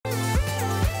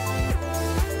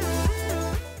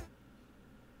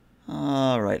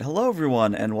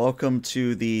everyone, and welcome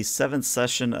to the 7th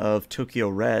session of Tokyo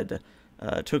Red.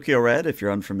 Tokyo Red, if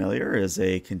you're unfamiliar, is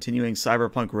a continuing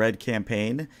Cyberpunk Red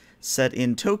campaign set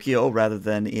in Tokyo rather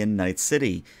than in Night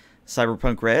City.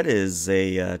 Cyberpunk Red is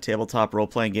a tabletop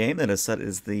role-playing game that is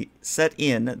set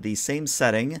in the same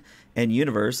setting and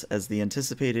universe as the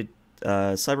anticipated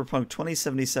Cyberpunk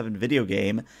 2077 video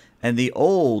game and the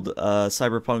old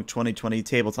Cyberpunk 2020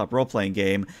 tabletop role-playing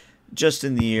game just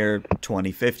in the year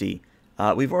 2050.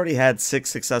 We've already had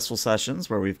 6 successful sessions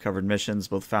where we've covered missions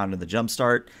both found in the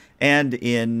Jumpstart and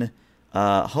in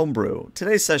Homebrew.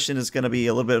 Today's session is going to be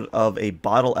a little bit of a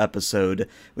bottle episode,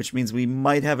 which means we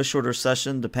might have a shorter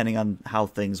session depending on how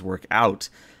things work out.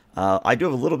 I do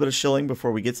have a little bit of shilling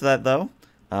before we get to that, though.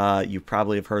 You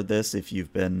probably have heard this if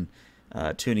you've been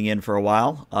tuning in for a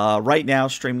while. Right now,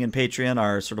 streaming and Patreon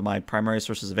are sort of my primary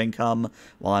sources of income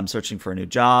while I'm searching for a new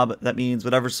job. That means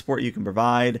whatever support you can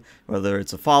provide, whether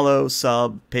it's a follow,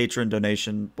 sub, patron,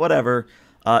 donation, whatever,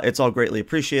 it's all greatly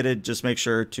appreciated. Just make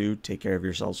sure to take care of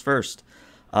yourselves first.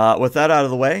 With that out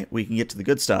of the way, we can get to the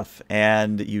good stuff.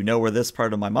 And you know where this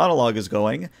part of my monologue is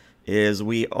going, is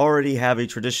we already have a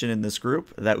tradition in this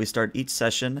group that we start each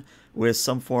session with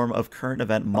some form of current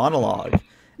event monologue.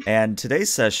 And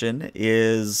today's session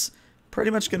is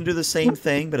pretty much going to do the same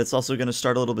thing, but it's also going to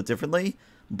start a little bit differently.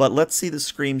 But let's see the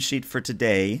scream sheet for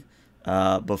today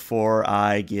before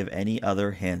I give any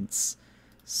other hints.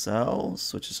 So,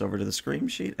 switch us over to the scream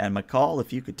sheet. And McCall,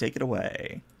 if you could take it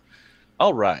away.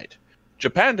 All right.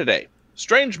 Japan today.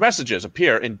 Strange messages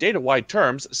appear in data-wide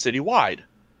terms citywide.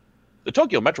 The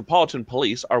Tokyo Metropolitan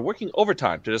Police are working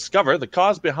overtime to discover the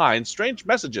cause behind strange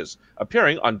messages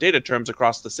appearing on data terms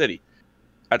across the city.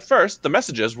 At first, the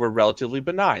messages were relatively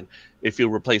benign. A few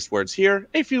replaced words here,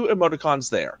 a few emoticons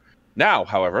there. Now,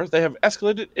 however, they have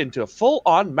escalated into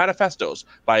full-on manifestos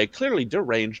by a clearly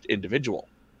deranged individual.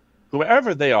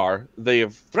 Whoever they are, they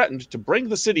have threatened to bring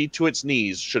the city to its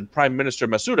knees should Prime Minister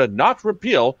Masuda not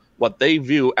repeal what they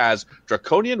view as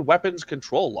draconian weapons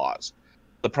control laws.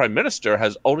 The Prime Minister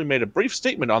has only made a brief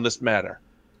statement on this matter,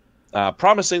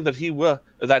 promising that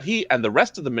he and the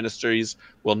rest of the ministries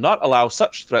will not allow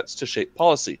such threats to shape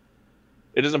policy.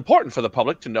 It is important for the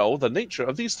public to know the nature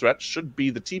of these threats should be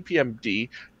the TPMD.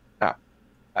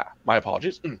 My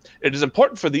apologies. It is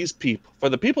important for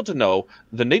the people to know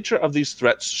the nature of these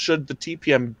threats should the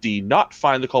TPMD not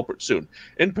find the culprit soon.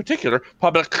 In particular,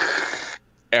 public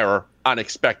error,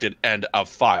 unexpected, end of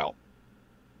file.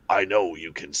 I know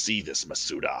you can see this,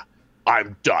 Masuda.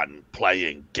 I'm done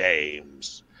playing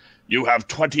games. You have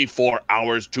 24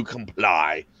 hours to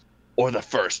comply, or the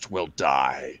first will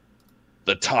die.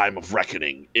 The time of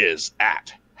reckoning is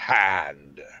at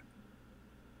hand.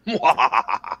 I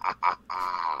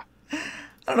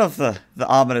don't know if the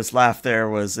ominous laugh there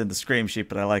was in the scream sheet,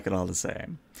 but I like it all the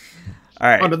same. All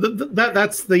right. Oh, no,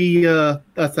 that's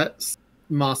that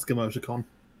mask emoticon.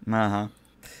 Uh-huh.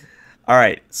 All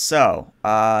right, so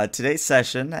today's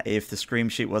session, if the scream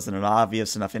sheet wasn't an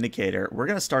obvious enough indicator, we're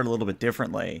going to start a little bit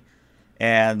differently.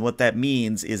 And what that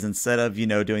means is instead of,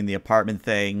 doing the apartment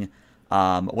thing,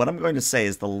 what I'm going to say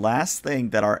is the last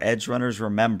thing that our edgerunners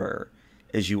remember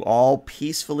is you all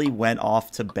peacefully went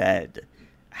off to bed.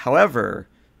 However,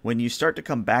 when you start to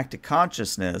come back to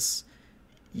consciousness,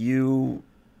 you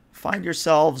find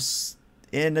yourselves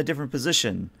in a different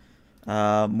position.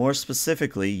 More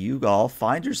specifically, you all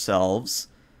find yourselves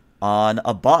on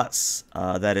a bus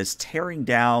that is tearing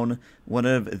down one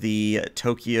of the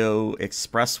Tokyo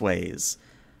expressways.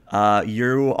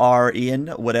 You are in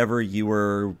whatever you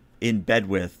were in bed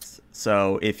with.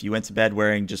 So if you went to bed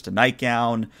wearing just a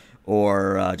nightgown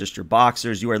or just your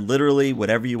boxers, you are literally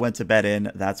whatever you went to bed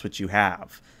in, that's what you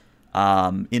have.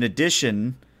 In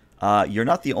addition, you're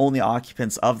not the only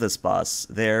occupants of this bus.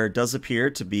 There does appear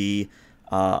to be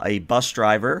a bus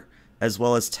driver, as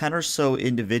well as 10 or so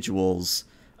individuals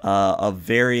of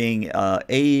varying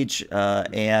age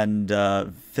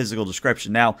and physical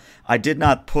description. Now, I did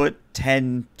not put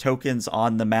 10 tokens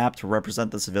on the map to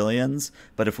represent the civilians,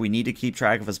 but if we need to keep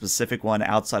track of a specific one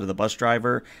outside of the bus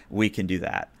driver, we can do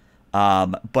that.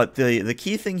 But the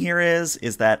key thing here is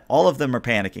that all of them are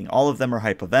panicking. All of them are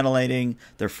hyperventilating.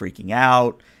 They're freaking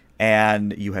out,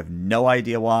 and you have no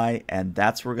idea why, and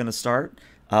that's where we're going to start.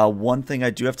 One thing I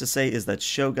do have to say is that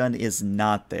Shogun is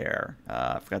not there.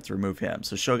 I forgot to remove him.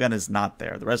 So Shogun is not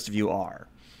there. The rest of you are.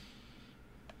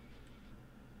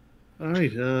 All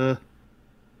right.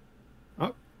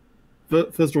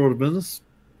 First order of business.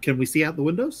 Can we see out the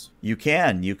windows? You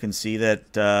can. You can see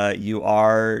that you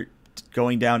are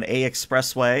going down a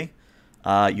expressway.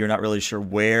 You're not really sure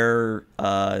where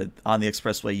on the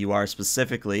expressway you are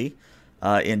specifically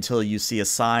until you see a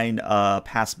sign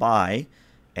pass by.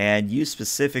 And you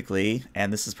specifically,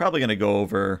 and this is probably going to go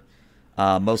over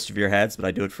most of your heads, but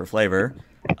I do it for flavor.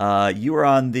 You are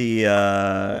on the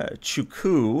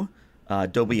Chuku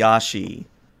Dobayashi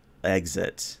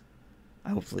exit. I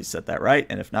hopefully said that right,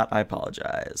 and if not, I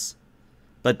apologize.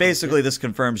 But basically, this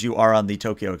confirms you are on the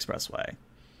Tokyo Expressway.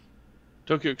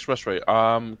 Tokyo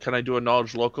Expressway. Can I do a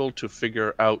knowledge local to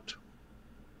figure out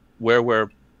where we're?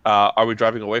 Are we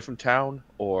driving away from town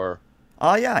or?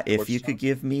 Oh yeah, if you could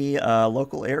give me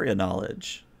local area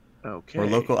knowledge. Okay. Or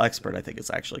local expert, I think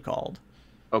it's actually called.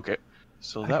 Okay.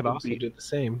 So I that could would also be do the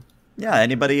same. Yeah,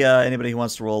 anybody who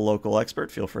wants to roll local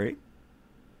expert, feel free.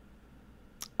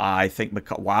 I think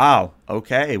wow.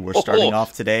 Okay, we're starting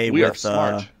off today we with are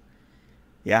smart.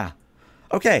 Yeah.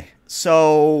 Okay,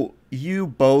 so you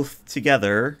both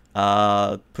together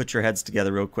put your heads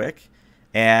together real quick,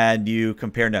 and you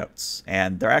compare notes.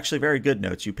 And they're actually very good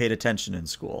notes. You paid attention in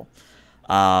school.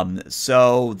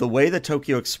 So the way the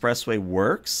Tokyo Expressway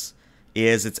works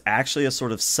is it's actually a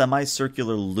sort of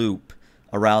semicircular loop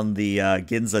around the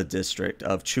Ginza district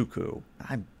of Chuku.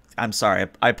 I'm sorry.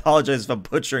 I apologize if I'm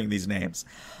butchering these names.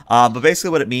 But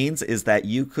basically what it means is that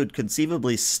you could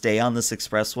conceivably stay on this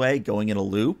expressway going in a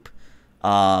loop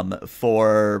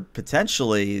for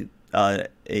potentially a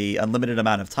unlimited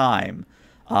amount of time.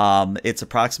 It's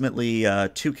approximately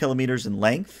 2 kilometers in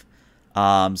length,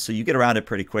 so you get around it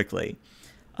pretty quickly.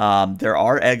 There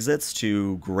are exits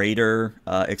to greater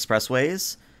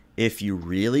expressways. If you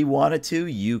really wanted to,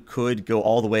 you could go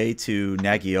all the way to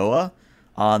Nagioa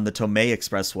on the Tomei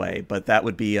Expressway, but that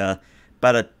would be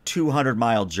about a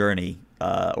 200-mile journey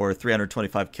or a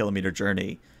 325-kilometer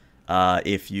journey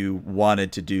if you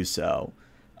wanted to do so.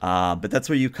 But that's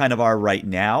where you kind of are right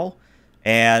now.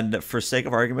 And for sake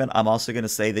of argument, I'm also going to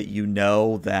say that you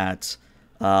know that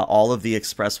all of the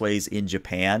expressways in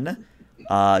Japan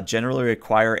generally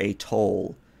require a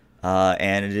toll.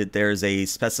 And there's a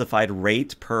specified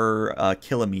rate per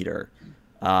kilometer.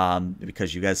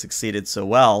 Because you guys succeeded so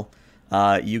well,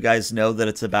 you guys know that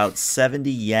it's about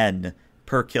 70 yen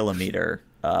per kilometer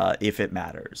if it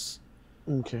matters.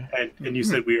 Okay. And you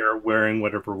said we are wearing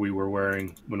whatever we were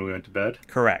wearing when we went to bed?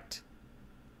 Correct.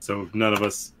 So none of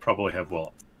us probably have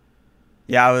wallets.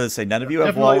 Yeah, I would say none of you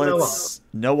have Definitely wallets.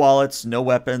 No wallets, no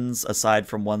weapons, aside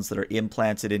from ones that are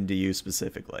implanted into you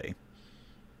specifically.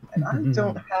 And I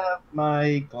don't have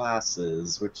my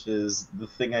glasses, which is the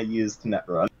thing I use to net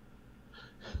run.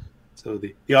 So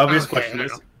the obvious question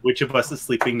is, which of us is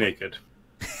sleeping naked?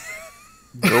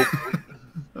 Nope.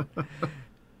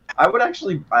 I would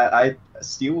actually,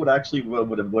 Steel would actually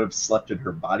would have slept in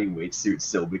her body weight suit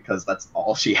still because that's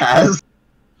all she has.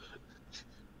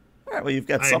 All right, well, you've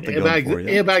got something going for you.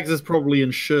 Airbags is probably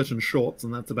in shirt and shorts,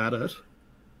 and that's about it.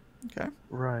 Okay.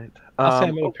 Right. I'll say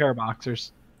I'm in a pair of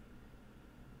boxers.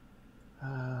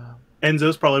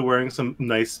 Enzo's probably wearing some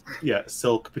nice,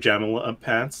 silk pajama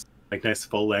pants, like nice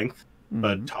full length,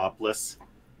 but topless.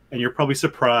 And you're probably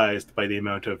surprised by the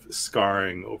amount of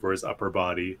scarring over his upper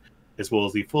body, as well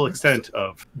as the full extent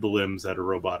of the limbs that are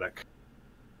robotic.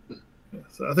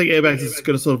 So I think Airbags is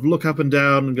going to sort of look up and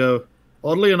down and go,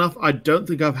 oddly enough, I don't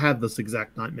think I've had this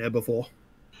exact nightmare before.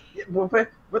 Yeah, what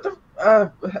the,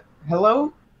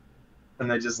 hello?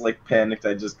 And I just, like, panicked.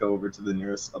 I just go over to the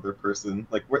nearest other person.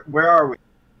 Like, where are we?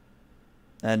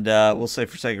 And we'll say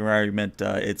for sake of argument,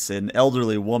 it's an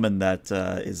elderly woman that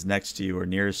is next to you or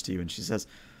nearest to you, and she says,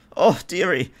 "Oh,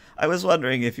 dearie, I was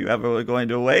wondering if you ever were going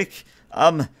to awake.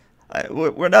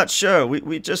 We're not sure.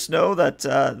 We just know that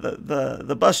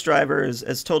the bus driver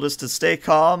has told us to stay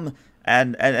calm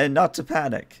and not to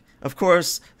panic. Of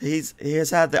course, he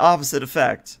has had the opposite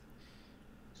effect."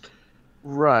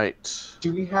 Right.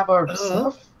 Do we have our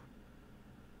stuff?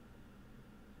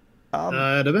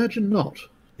 I'd imagine not.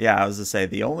 Yeah, I was to say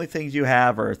the only things you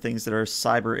have are things that are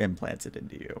cyber implanted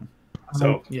into you.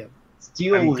 So yeah,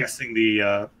 I'm guessing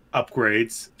the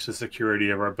upgrades to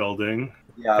security of our building.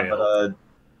 Yeah, failed.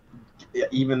 But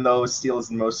even though Steel is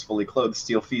the most fully clothed,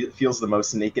 Steel feels the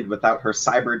most naked without her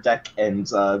cyber deck and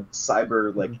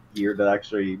cyber gear that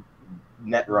actually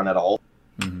net run at all.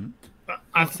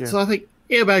 Mm-hmm. So I think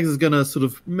Airbags is going to sort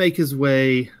of make his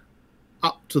way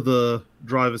up to the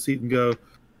driver's seat and go,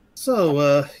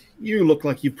 "So, you look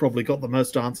like you've probably got the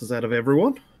most answers out of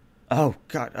everyone." Oh,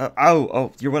 God.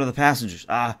 You're one of the passengers.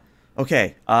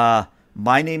 Okay.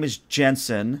 My name is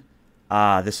Jensen.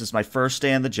 This is my first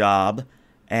day on the job.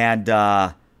 And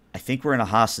I think we're in a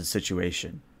hostage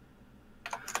situation.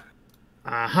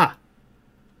 Aha.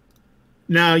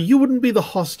 Now, you wouldn't be the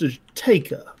hostage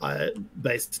taker,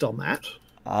 based on that.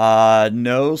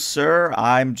 No, sir.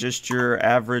 I'm just your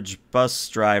average bus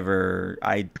driver.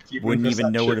 I wouldn't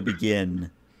even know where to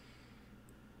begin.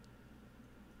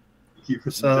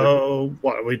 So,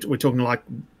 what are we talking like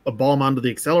a bomb under the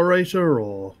accelerator,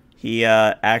 or? He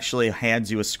actually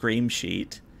hands you a scream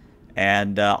sheet,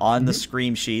 and on the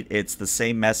scream sheet, it's the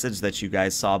same message that you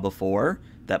guys saw before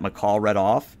that McCall read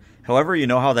off. However, you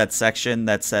know how that section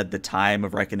that said the time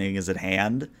of reckoning is at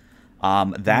hand?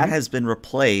 That has been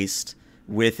replaced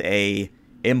with a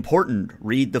important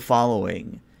read the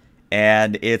following.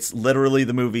 And it's literally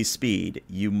the movie speed.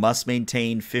 You must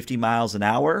maintain 50 miles an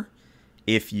hour.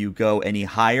 If you go any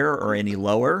higher or any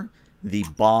lower, the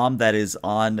bomb that is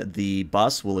on the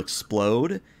bus will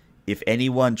explode. If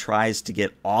anyone tries to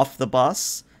get off the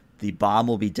bus, the bomb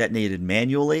will be detonated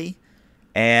manually.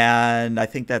 And I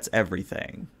think that's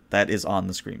everything that is on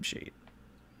the scream sheet.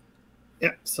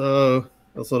 Yeah, so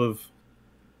I'll sort of...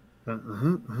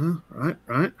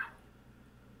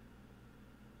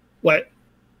 right.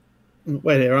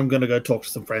 Wait here, I'm going to go talk to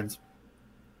some friends.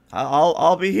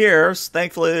 I'll be here.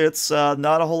 Thankfully, it's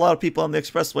not a whole lot of people on the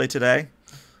expressway today.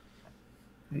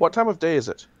 What time of day is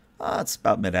it? It's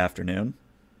about mid-afternoon.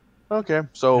 Okay,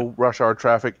 so rush hour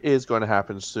traffic is going to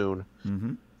happen soon.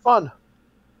 Mm-hmm. Fun.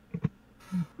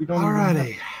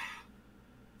 Alrighty.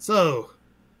 So,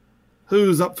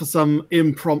 who's up for some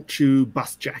impromptu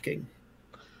bus jacking?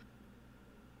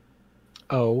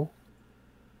 Oh.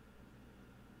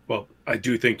 Well, I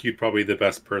do think you'd probably be the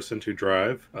best person to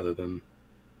drive, other than...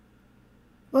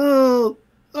 Well,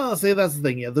 see, that's the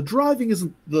thing. Yeah, the driving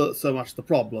isn't so much the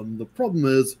problem. The problem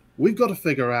is we've got to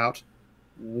figure out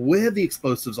where the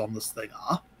explosives on this thing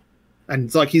are, and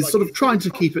it's like he's sort of trying to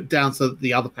keep it down so that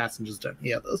the other passengers don't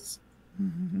hear this,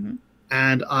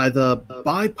 and either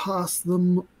bypass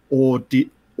them or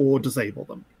disable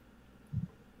them.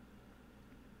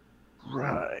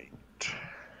 Right.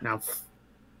 Now,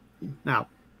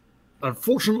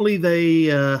 unfortunately,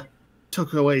 they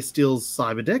took away Steele's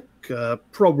cyber deck,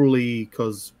 probably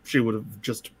because she would have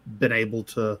just been able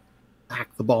to hack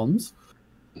the bombs.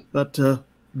 But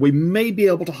we may be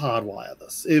able to hardwire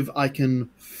this if I can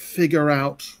figure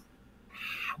out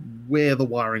where the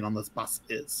wiring on this bus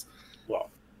is. Well,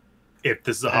 if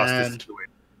this is a hostage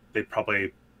situation, they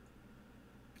probably...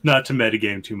 Not to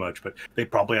metagame too much, but they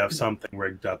probably have something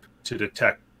rigged up to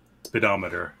detect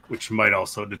speedometer, which might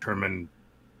also determine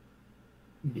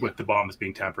what the bomb is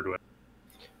being tampered with.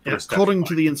 Yeah, according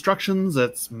to the instructions,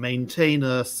 it's maintain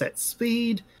a set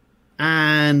speed,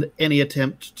 and any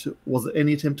attempt to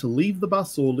leave the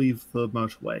bus or leave the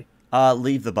motorway?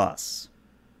 Leave the bus.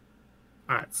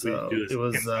 All right, so it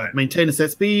was maintain a set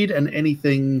speed, and any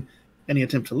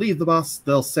attempt to leave the bus,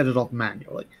 they'll set it off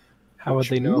manually. How would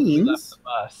they know if we left the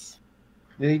bus?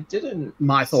 They didn't.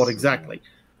 My thought exactly.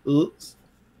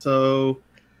 So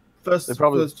first, They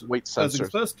probably first, weight first things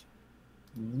sensors. first,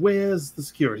 where's the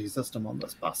security system on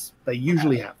this bus? They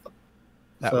usually have them.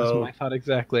 That was my thought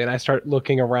exactly. And I start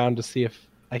looking around to see if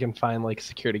I can find like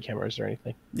security cameras or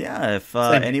anything. Yeah, if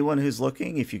anyone who's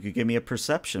looking, if you could give me a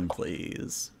perception,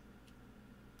 please.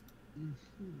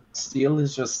 Steele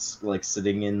is just like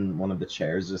sitting in one of the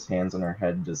chairs, just hands on her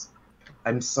head, just...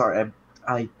 I'm sorry,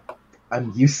 I'm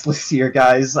useless here,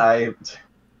 guys. Don't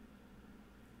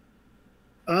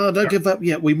give up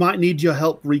yet. We might need your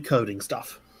help recoding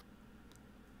stuff.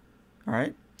 All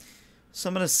right. So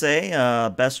I'm going to say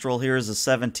best roll here is a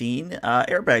 17.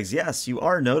 Airbags, yes, you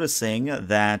are noticing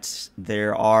that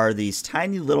there are these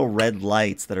tiny little red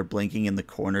lights that are blinking in the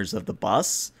corners of the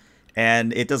bus.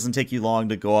 And it doesn't take you long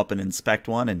to go up and inspect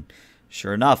one. And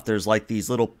sure enough, there's like these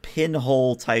little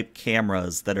pinhole type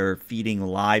cameras that are feeding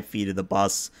live feed of the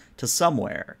bus to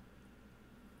somewhere.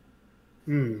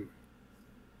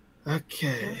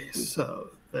 Okay, so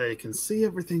they can see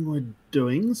everything we're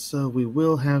doing, so we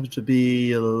will have to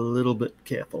be a little bit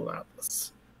careful about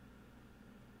this.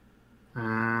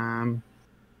 Now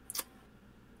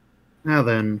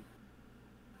then,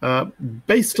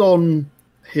 based on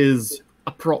his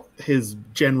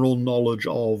general knowledge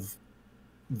of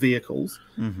vehicles,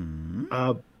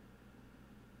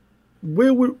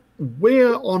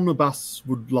 where on a bus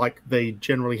would like they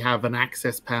generally have an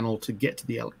access panel to get to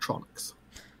the electronics?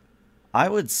 I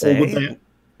would say...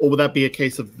 Or would that be a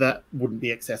case of that wouldn't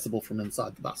be accessible from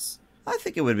inside the bus? I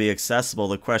think it would be accessible.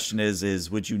 The question is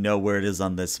would you know where it is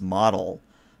on this model?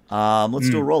 Let's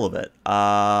do a roll of it.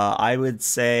 I would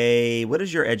say, what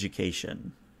is your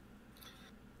education?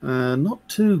 Not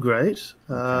too great.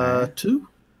 Okay. 2.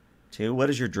 2. What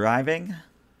is your driving?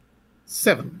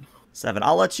 7. 7.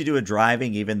 I'll let you do a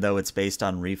driving even though it's based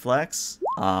on reflex,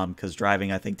 because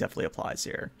driving I think definitely applies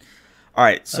here. All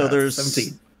right, so there's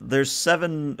 17. There's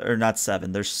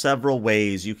several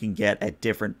ways you can get at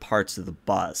different parts of the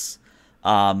bus.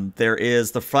 There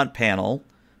is the front panel,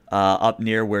 up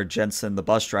near where Jensen, the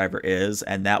bus driver, is,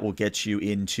 and that will get you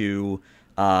into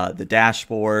the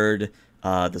dashboard,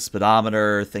 the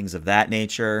speedometer, things of that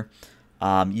nature.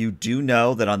 You do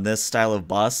know that on this style of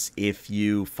bus, if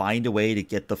you find a way to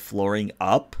get the flooring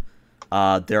up,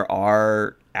 there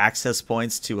are access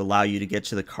points to allow you to get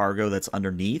to the cargo that's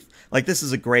underneath. Like, this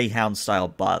is a Greyhound style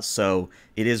bus, so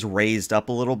it is raised up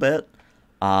a little bit.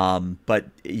 But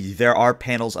there are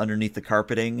panels underneath the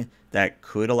carpeting that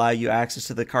could allow you access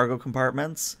to the cargo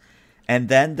compartments. And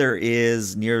then there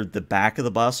is, near the back of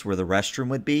the bus where the restroom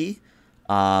would be,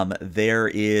 there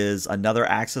is another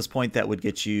access point that would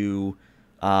get you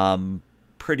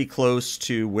pretty close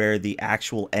to where the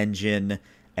actual engine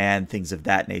and things of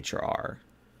that nature are.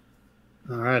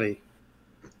 Alrighty.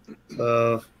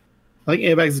 I think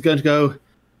Airbags is going to go,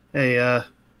 hey,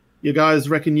 you guys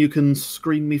reckon you can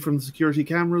screen me from the security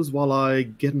cameras while I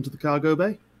get into the cargo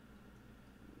bay?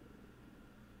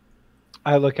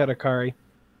 I look at Akari.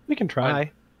 We can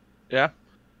try. Yeah.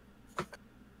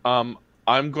 I'm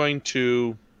going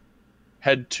to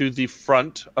head to the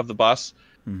front of the bus,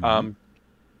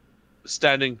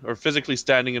 standing or physically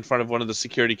standing in front of one of the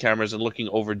security cameras and looking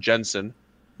over Jensen.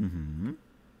 And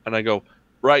I go,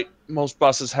 right, most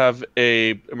buses have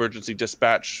a emergency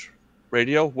dispatch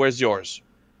radio. Where's yours?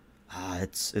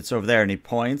 It's over there, and he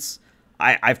points.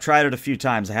 I've tried it a few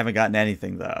times. I haven't gotten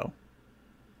anything, though.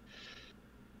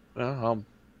 Well, I'll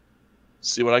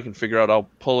see what I can figure out. I'll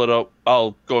pull it up.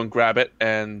 I'll go and grab it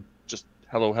and just,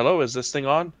 hello, is this thing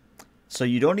on? So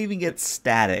you don't even get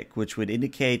static, which would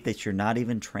indicate that you're not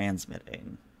even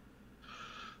transmitting.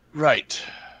 Right.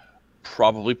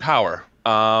 Probably power.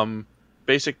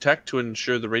 Basic tech to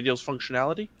ensure the radio's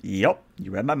functionality? Yep,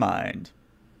 you read my mind.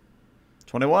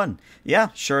 21. Yeah,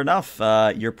 sure enough.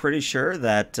 You're pretty sure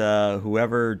that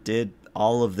whoever did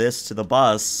all of this to the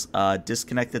bus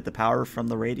disconnected the power from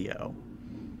the radio.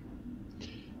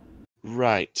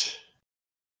 Right.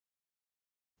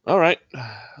 All right.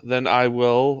 Then I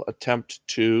will attempt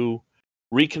to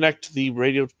reconnect the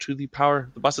radio to the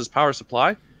bus's power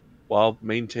supply while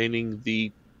maintaining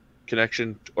the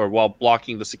connection, or while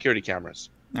blocking the security cameras.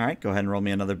 All right, go ahead and roll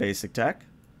me another basic tech.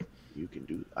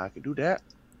 I can do that.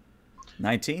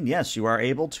 19. Yes, you are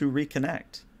able to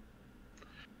reconnect.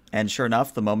 And sure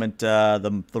enough, the moment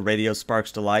the radio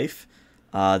sparks to life,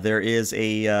 there is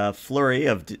a flurry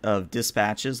of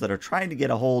dispatches that are trying to get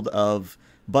a hold of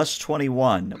Bus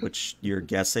 21, which you're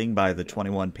guessing by the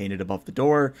 21 painted above the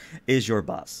door is your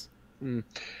bus.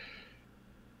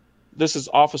 This is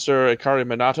Officer Ikari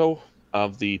Minato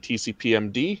of the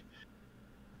TCPMD.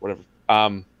 Whatever.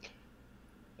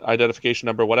 Identification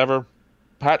number, whatever.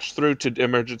 Patch through to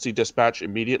emergency dispatch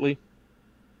immediately.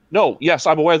 No, yes,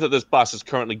 I'm aware that this bus is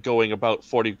currently going about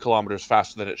 40 kilometers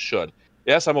faster than it should.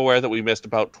 Yes, I'm aware that we missed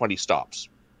about 20 stops.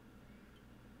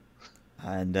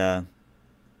 And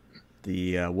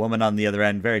the woman on the other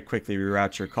end very quickly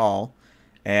reroutes your call.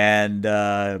 And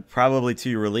probably to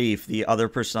your relief, the other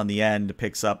person on the end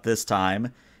picks up this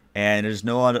time. And there's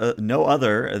no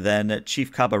other than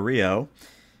Chief Cabarrillo.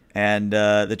 And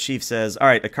the chief says, all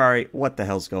right, Akari, what the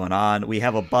hell's going on? We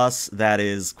have a bus that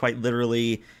is quite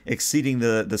literally exceeding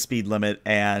the speed limit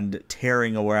and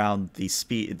tearing around the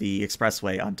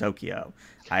expressway on Tokyo.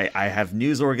 I have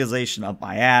news organization up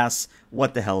my ass.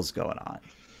 What the hell's going on?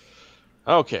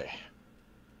 Okay.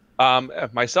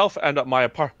 Myself and my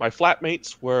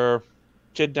flatmates were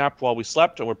kidnapped while we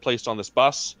slept and were placed on this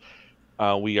bus.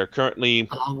 We are currently...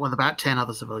 Along with about 10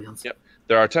 other civilians. Yep.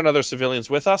 There are 10 other civilians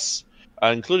with us,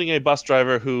 including a bus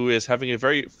driver who is having a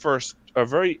very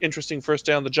interesting first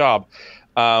day on the job.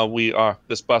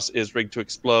 This bus is rigged to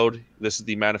explode. This is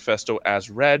the manifesto as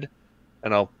read,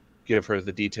 and I'll give her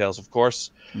the details, of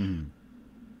course. Mm-hmm.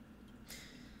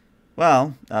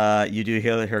 Well, you do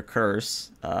hear her curse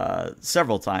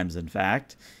several times, in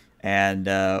fact, and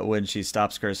when she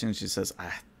stops cursing, she says,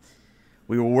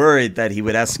 we were worried that he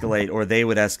would escalate, or they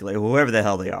would escalate, whoever the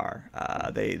hell they are.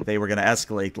 They were going to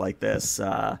escalate like this.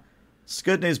 It's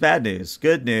good news, bad news.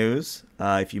 Good news,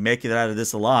 if you make it out of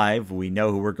this alive, we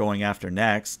know who we're going after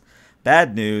next.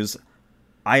 Bad news,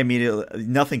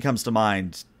 nothing comes to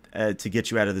mind to get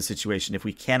you out of the situation. If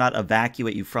we cannot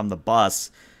evacuate you from the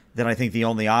bus, then I think the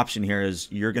only option here is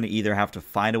you're going to either have to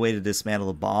find a way to dismantle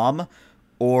the bomb,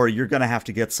 or you're going to have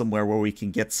to get somewhere where we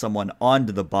can get someone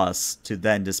onto the bus to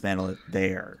then dismantle it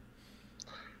there.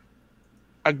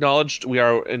 Acknowledged. We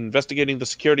are investigating the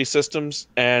security systems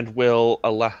and will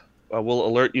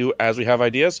alert you as we have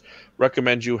ideas.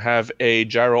 Recommend you have a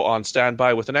gyro on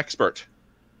standby with an expert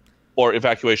or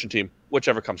evacuation team,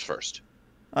 whichever comes first.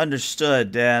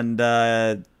 Understood. And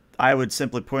I would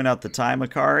simply point out the time,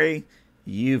 Akari.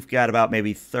 you've got about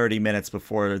maybe 30 minutes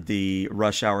before the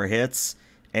rush hour hits,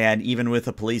 and even with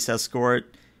a police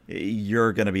escort,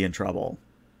 you're going to be in trouble.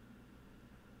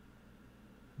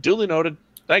 Duly noted.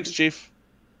 Thanks, Chief.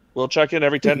 We'll check in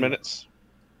every 10 minutes.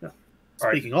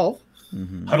 Speaking of,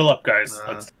 Huddle up, guys.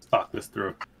 Let's talk this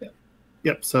through.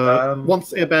 Yep. So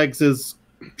once Airbags is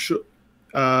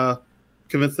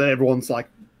convinced that everyone's like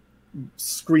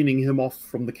screening him off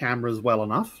from the cameras well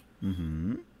enough,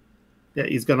 yeah,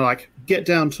 he's gonna like get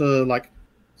down to like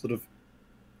sort of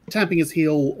tamping his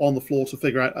heel on the floor to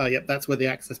figure out, yep, that's where the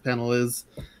access panel is,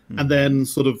 and then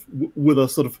sort of with a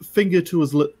sort of finger to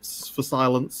his lips for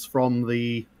silence from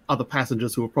the other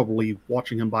passengers who are probably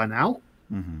watching him by now.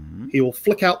 He will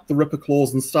flick out the Ripper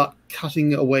claws and start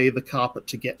cutting away the carpet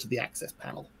to get to the access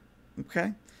panel.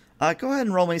 Okay. Go ahead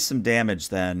and roll me some damage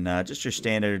then. Just your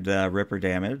standard Ripper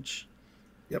damage.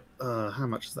 Yep. How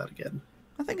much is that again?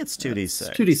 I think it's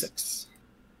 2d6. 2d6.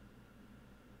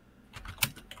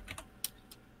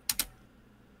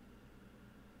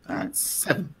 All right.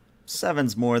 7.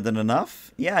 7's more than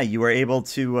enough. Yeah, you were able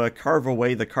to carve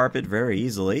away the carpet very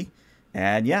easily.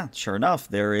 And yeah, sure enough,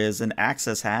 there is an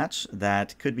access hatch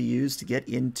that could be used to get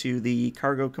into the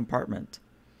cargo compartment.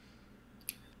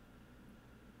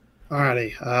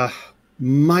 Alrighty.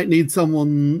 Might need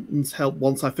someone's help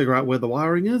once I figure out where the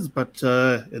wiring is, but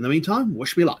in the meantime,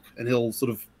 wish me luck. And he'll sort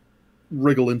of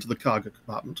wriggle into the cargo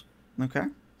compartment. Okay.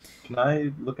 Can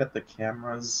I look at the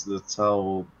cameras? That's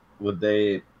how would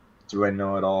they? Do I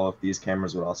know at all if these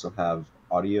cameras would also have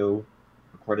audio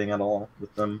recording at all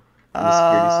with them?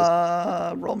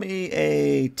 Roll me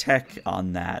a tech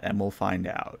on that, and we'll find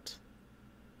out.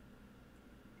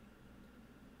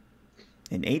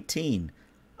 An 18.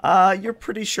 You're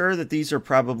pretty sure that these are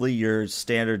probably your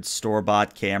standard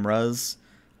store-bought cameras.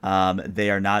 They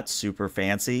are not super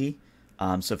fancy.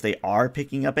 So if they are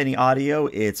picking up any audio,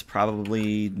 it's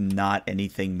probably not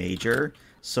anything major.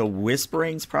 So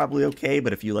whispering's probably okay,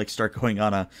 but if you like start going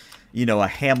on a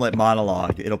Hamlet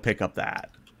monologue, it'll pick up that.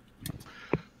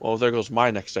 Well, there goes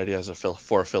my next idea as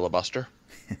for a filibuster.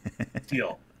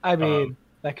 Steel. I mean,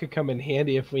 that could come in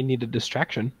handy if we need a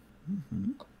distraction.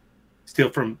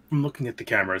 Steel, from looking at the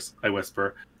cameras, I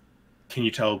whisper, can you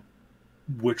tell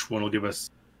which one will give us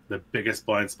the biggest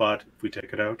blind spot if we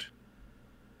take it out?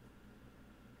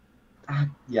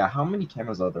 Yeah, how many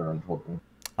cameras are there in total?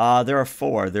 There are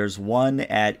 4. There's one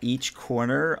at each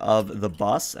corner of the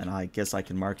bus, and I guess I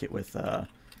can mark it with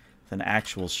an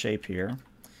actual shape here.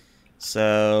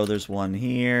 So there's one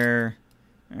here,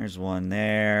 there's one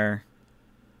there,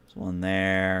 there's one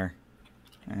there,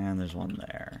 and there's one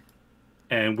there.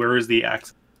 And where is the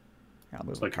access? I'll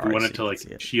move Like, the if we card wanted so to you can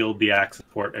see it. shield the access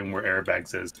port and where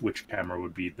airbags is, which camera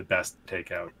would be the best to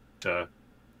take out?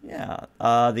 Yeah,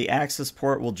 the access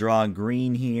port will draw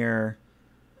green here.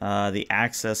 The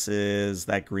access is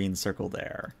that green circle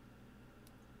there.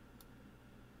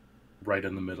 Right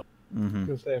in the middle. I was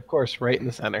gonna say, of course, right in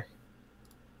the center.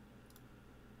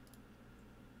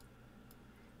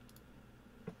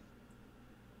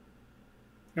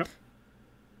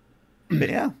 But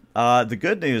yeah, the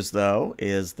good news though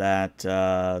is that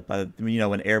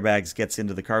when airbags gets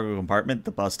into the cargo compartment,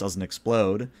 the bus doesn't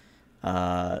explode.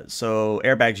 So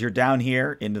airbags, you're down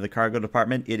here into the cargo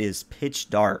department. It is pitch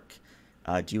dark.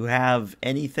 Do you have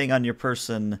anything on your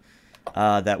person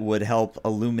that would help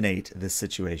illuminate this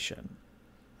situation?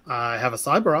 I have a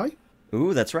cyber eye.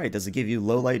 Ooh, that's right. Does it give you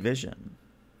low light vision?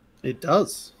 It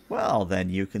does. Well, then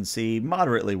you can see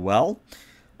moderately well.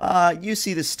 You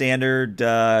see the standard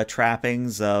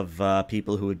trappings of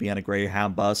people who would be on a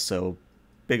Greyhound bus, so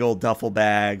big old duffel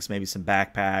bags, maybe some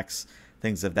backpacks,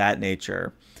 things of that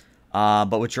nature.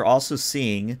 But what you're also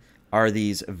seeing are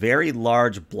these very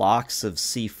large blocks of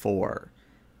C4,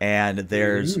 and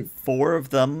there's 4 of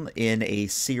them in a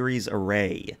series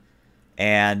array.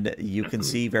 And you can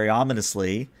see very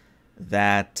ominously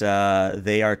that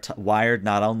they are wired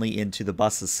not only into the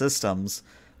bus's systems,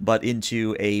 but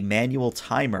into a manual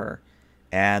timer.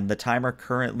 And the timer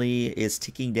currently is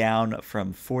ticking down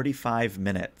from 45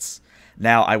 minutes.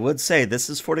 Now, I would say this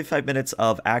is 45 minutes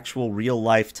of actual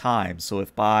real-life time. So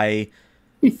if by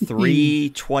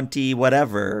 3:20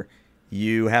 whatever,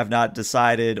 you have not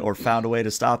decided or found a way to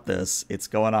stop this, it's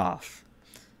going off.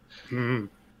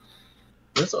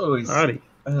 There's always. Alrighty.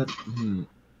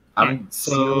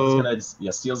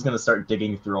 Steel's gonna start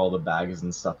digging through all the bags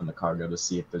and stuff in the cargo to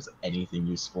see if there's anything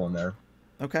useful in there.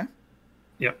 Okay.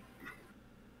 Yep.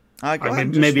 Go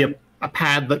ahead. Maybe a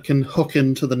pad that can hook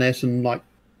into the net and like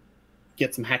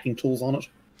get some hacking tools on it.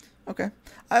 Okay.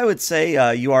 I would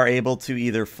say you are able to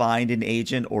either find an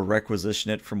agent or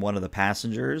requisition it from one of the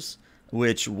passengers.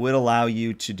 which would allow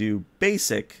you to do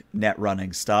basic net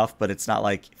running stuff, but it's not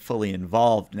like fully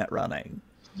involved net running.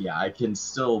 Yeah, I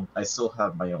still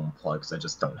have my own plugs. I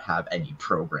just don't have any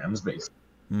programs basically.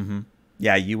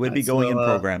 Yeah, you would be going in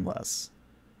programless.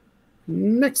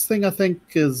 Next thing I think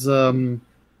is sort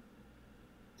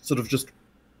of just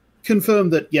confirm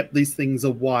that, yep, these things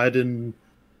are wired in.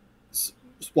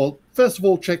 Well, first of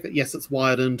all, check that, yes, it's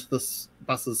wired into this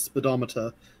bus's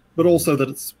speedometer, but also that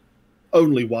it's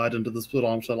only wired into the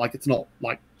speedometer. Like, it's not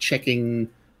like checking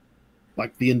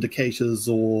like the indicators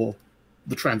or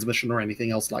the transmission or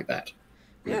anything else like that.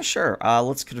 Yeah, sure.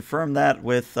 Let's confirm that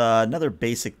with another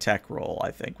basic tech roll,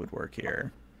 I think would work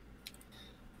here.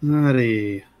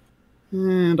 Alrighty.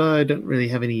 And I don't really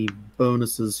have any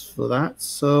bonuses for that,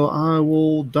 so I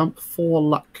will dump 4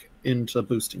 luck into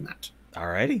boosting that.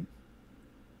 Alrighty.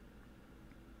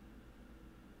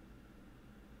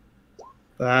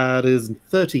 That is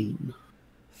 13.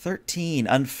 13.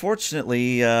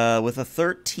 Unfortunately, with a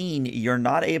 13, you're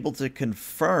not able to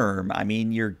confirm. I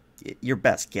mean, your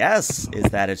best guess is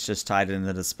that it's just tied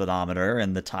into the speedometer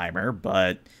and the timer,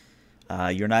 but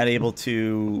you're not able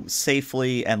to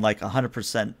safely and like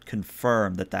 100%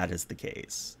 confirm that that is the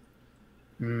case.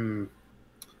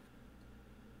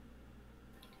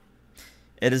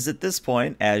 It is at this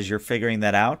point, as you're figuring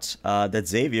that out, that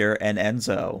Xavier and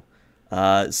Enzo,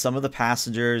 some of the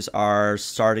passengers are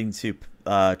starting to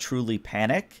truly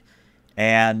panic,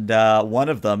 and one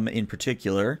of them in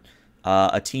particular,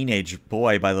 a teenage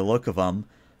boy by the look of him,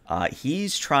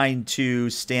 he's trying to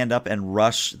stand up and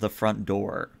rush the front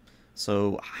door.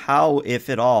 So how, if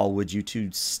at all, would you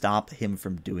two stop him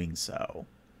from doing so?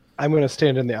 I'm going to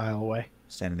stand in the aisleway.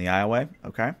 Stand in the aisleway?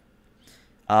 Okay.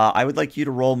 I would like you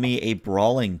to roll me a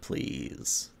brawling,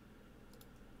 please.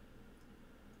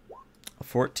 A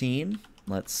 14.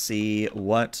 Let's see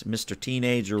what Mr.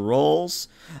 Teenager rolls.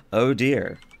 Oh,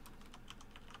 dear.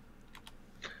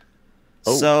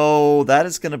 Oh. So that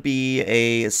is going to be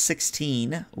a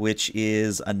 16, which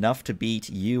is enough to beat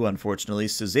you, unfortunately.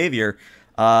 So Xavier,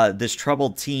 this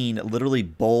troubled teen literally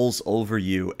bowls over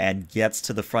you and gets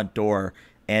to the front door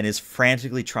and is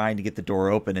frantically trying to get the door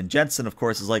open. And Jensen, of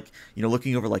course, is like,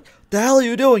 looking over like, the hell are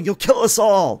you doing? You'll kill us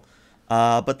all.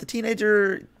 But the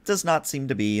teenager does not seem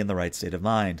to be in the right state of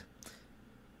mind.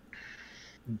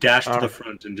 Dash to the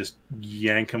front and just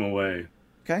yank him away.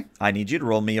 Okay. I need you to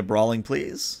roll me a brawling,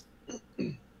 please.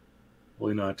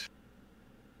 Why not?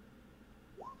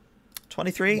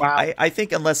 23? Wow. I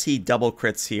think unless he double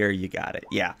crits here, you got it.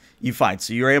 Yeah, you fine.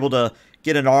 So you're able to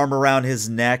get an arm around his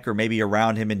neck or maybe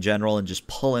around him in general and just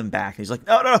pull him back. And he's like,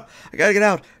 no, I gotta get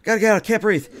out. Can't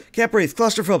breathe.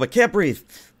 Claustrophobic. Can't breathe.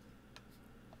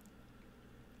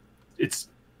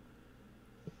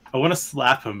 I want to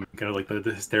slap him, kind of like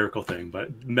the hysterical thing,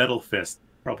 but metal fist,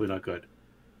 probably not good.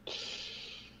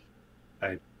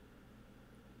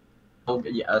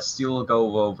 Steel will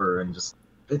go over and just,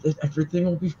 everything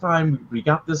will be fine. We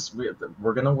got this.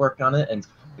 We're gonna work on it, and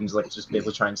just be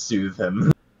able to try and soothe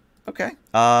him. Okay.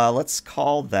 Let's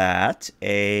call that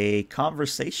a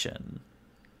conversation.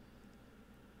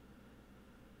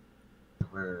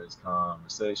 Where is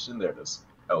conversation? There it is.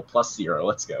 Oh, +0.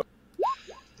 Let's go.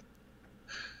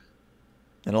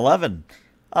 An 11.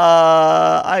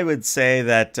 I would say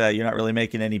that you're not really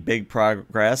making any big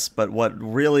progress, but what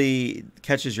really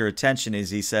catches your attention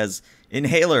is he says,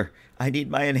 inhaler. I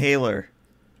need my inhaler.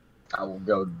 I will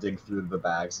go dig through the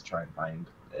bags to try and find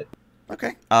it.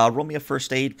 Okay. Roll me a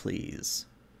first aid, please.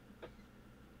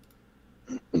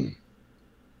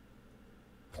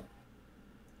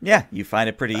 Yeah, you find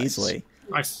it pretty easily.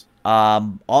 Nice.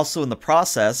 Also in the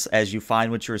process, as you find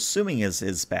what you're assuming is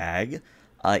his bag,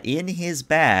 in his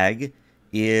bag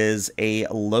is a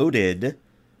loaded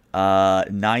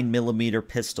 9mm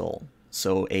pistol,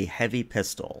 so a heavy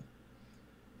pistol.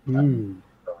 I'm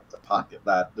going to pocket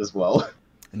that as well.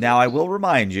 Now, I will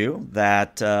remind you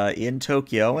that in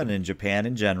Tokyo and in Japan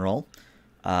in general,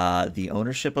 the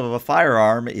ownership of a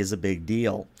firearm is a big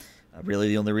deal. Really,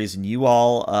 the only reason you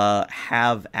all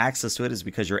have access to it is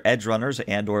because you're edgerunners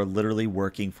and or literally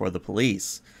working for the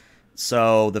police.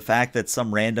 So the fact that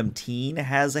some random teen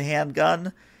has a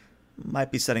handgun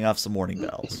might be setting off some warning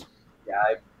bells.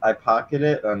 Yeah, I pocket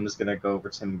it. I'm just gonna go over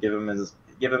to him, give him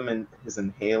his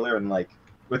inhaler, and like,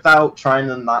 without trying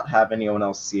to not have anyone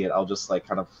else see it, I'll just like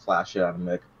kind of flash it at him,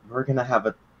 like, we're gonna have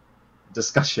a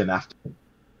discussion after.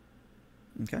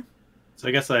 Okay. So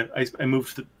I guess I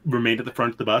remained at the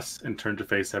front of the bus and turned to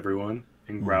face everyone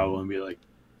and growl and be like,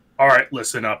 all right,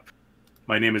 listen up.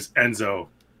 My name is Enzo.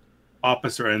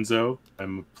 Officer Enzo.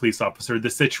 I'm a police officer.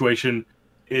 This situation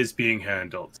is being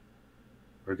handled.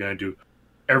 We're going to do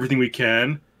everything we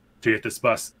can to get this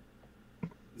bus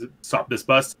stop this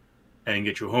bus and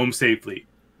get you home safely.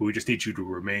 We just need you to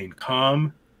remain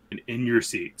calm and in your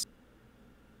seats.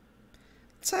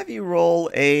 Let's have you roll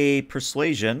a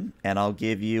persuasion, and I'll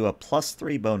give you a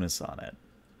 +3 bonus on it.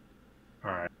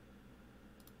 All right.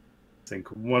 I think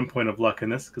 1 point of luck in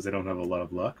this because I don't have a lot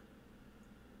of luck.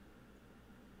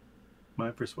 My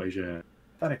persuasion.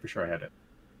 I thought for sure I had it.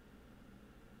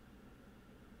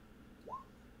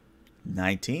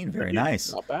 19, very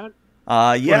nice. Not bad.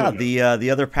 Yeah,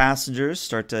 the other passengers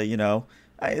start to,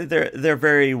 they're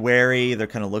very wary. They're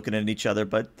kind of looking at each other,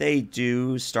 but they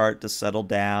do start to settle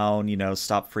down,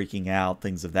 stop freaking out,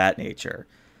 things of that nature.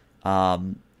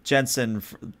 Jensen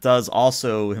does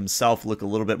also himself look a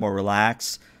little bit more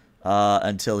relaxed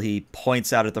until he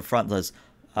points out at the front and says,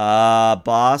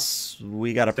 boss,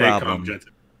 we got a Stay problem. calm,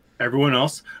 Jensen. Everyone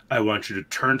else, I want you to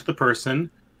turn to the person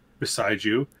beside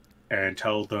you and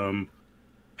tell them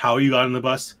how you got on the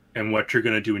bus and what you're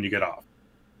going to do when you get off.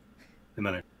 And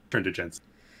then I turn to Jensen.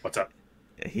 What's up?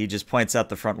 He just points out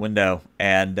the front window,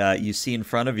 and you see in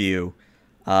front of you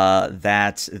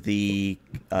that the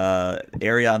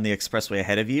area on the expressway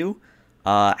ahead of you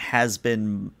has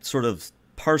been sort of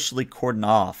partially cordoned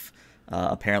off.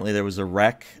 Apparently there was a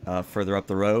wreck further up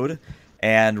the road,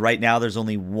 and right now there's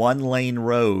only one lane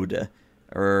road,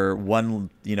 or one,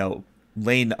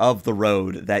 lane of the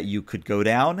road that you could go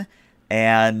down,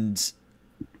 and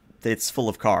it's full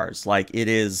of cars. Like, it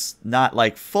is not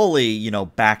like fully,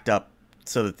 backed up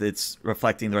so that it's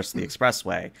reflecting the rest of the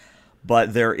expressway,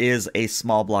 but there is a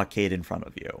small blockade in front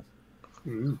of you.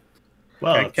 Mm.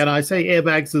 Well, Can I say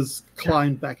Airbags has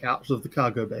climbed back out of the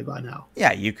cargo bay by now?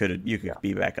 Yeah, you could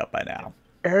be back up by now.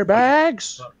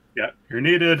 Airbags. yeah, you're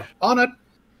needed. On it.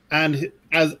 And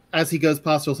as he goes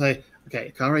past, he'll say,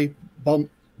 okay, Kari,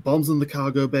 bombs in the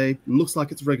cargo bay. Looks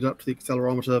like it's rigged up to the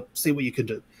accelerometer. See what you can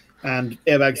do. And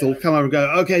Airbags will come over and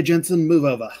go, okay, Jensen, move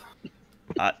over.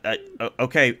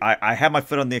 Okay, I have my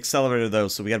foot on the accelerator, though,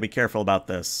 so we got to be careful about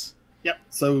this. Yep.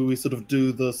 So we sort of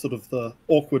do the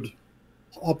awkward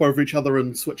hop over each other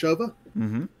and switch over.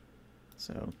 Mm-hmm.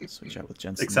 So switch out with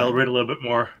Jensen. Accelerate a little bit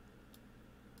more.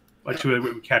 Actually,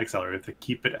 we can't accelerate. We have to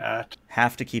keep it at...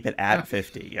 Have to keep it at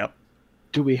 50, yep.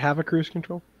 Do we have a cruise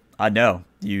control? No,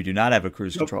 you do not have a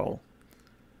cruise control.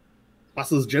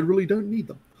 Buses generally don't need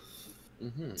them.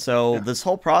 Mm-hmm. So this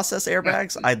whole process,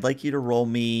 Airbags, I'd like you to roll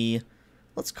me...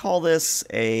 Let's call this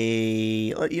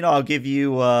a... I'll give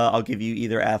you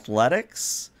either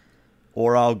athletics,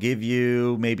 or I'll give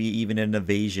you maybe even an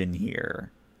evasion here.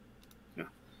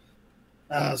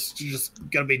 It's just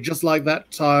going to be just like that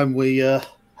time we had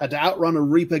to outrun a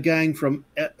Reaper gang from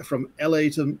LA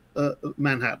to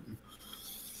Manhattan.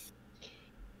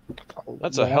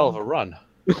 That's a hell of a run.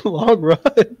 Long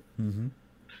run. Mm-hmm.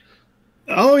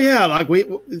 Oh yeah,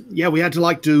 we had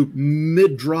to do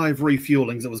mid-drive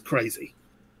refuelings. It was crazy.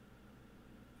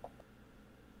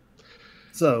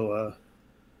 So,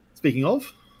 speaking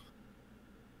of,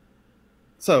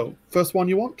 first one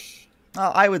you want?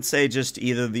 I would say just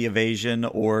either the evasion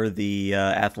or the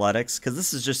athletics, because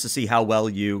this is just to see how well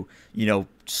you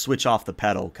switch off the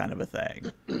pedal, kind of a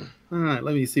thing. All right,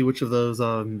 let me see which of those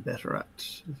I'm better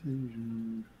at.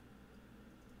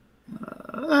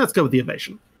 Let's go with the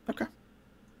evasion. Okay.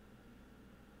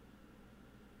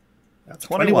 That's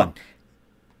 21.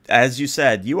 As you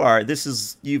said,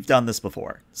 you've done this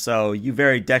before, so you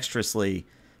very dexterously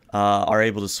are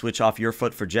able to switch off your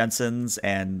foot for Jensen's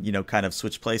and kind of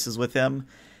switch places with him.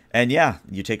 And yeah,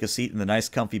 you take a seat in the nice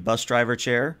comfy bus driver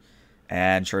chair,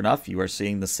 and sure enough, you are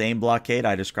seeing the same blockade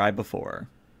I described before.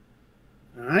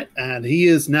 All right, and he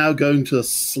is now going to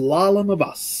slalom a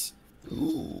bus.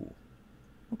 Ooh.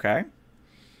 Okay.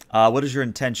 What is your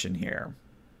intention here?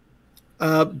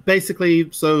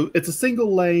 Basically, so it's a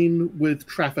single lane with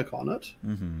traffic on it.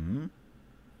 Mm-hmm.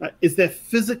 Is there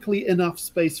physically enough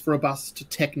space for a bus to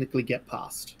technically get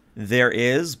past? There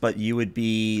is, but you would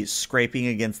be scraping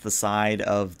against the side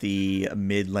of the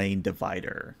mid-lane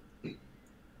divider. All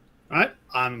right,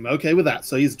 I'm okay with that.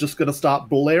 So he's just going to start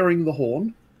blaring the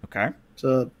horn. Okay.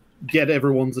 To get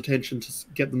everyone's attention, to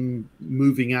get them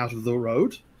moving out of the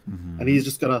road. Mm-hmm. And he's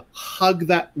just going to hug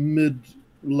that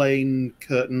mid-lane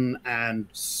curtain and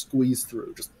squeeze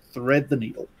through. Just thread the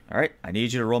needle. All right, I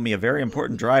need you to roll me a very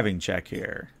important driving check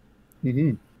here.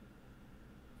 Mm-hmm.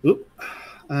 Oop.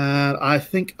 And I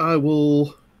think I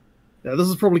will... Yeah, this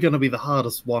is probably going to be the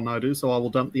hardest one I do, so I will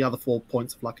dump the other 4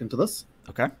 points of luck into this.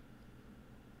 Okay.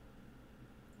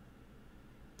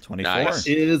 24. Nice.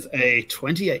 Is a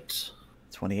 28.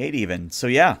 28 even. So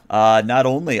yeah, not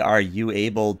only are you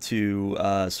able to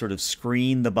sort of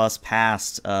screen the bus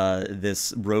past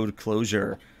this road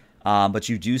closure, but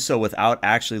you do so without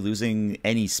actually losing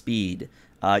any speed.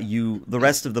 The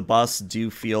rest of the bus do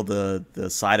feel the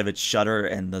side of it shudder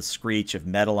and the screech of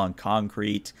metal on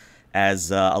concrete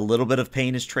as a little bit of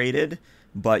pain is traded,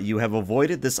 but you have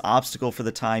avoided this obstacle for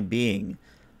the time being.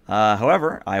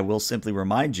 However, I will simply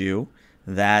remind you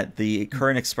that the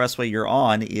current expressway you're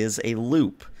on is a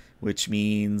loop, which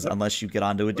means unless you get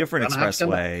onto a different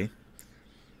expressway,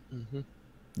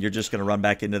 you're just going to run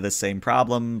back into the same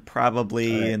problem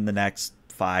probably in the next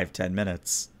 5-10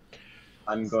 minutes.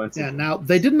 I'm going to... Yeah, now,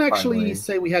 they didn't actually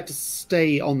say we had to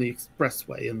stay on the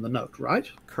expressway in the note, right?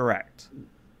 Correct.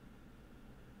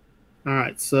 All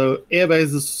right, so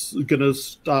Airbase is going to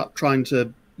start trying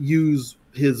to use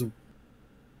his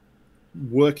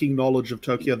working knowledge of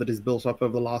Tokyo that he's built up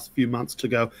over the last few months to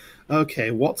go,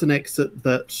 okay, what's an exit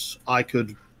that I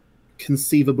could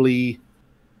conceivably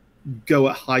go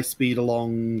at high speed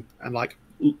along and like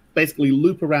basically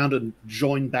loop around and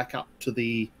join back up to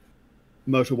the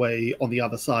motorway on the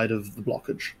other side of the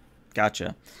blockage.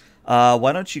 Gotcha.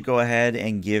 Why don't you go ahead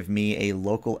and give me a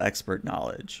local expert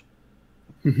knowledge?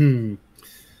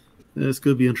 This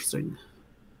could be interesting.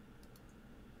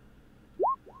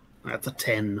 That's a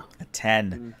 10. A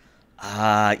 10.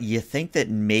 You think that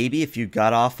maybe if you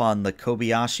got off on the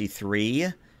Kobayashi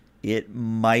 3, it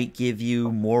might give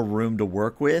you more room to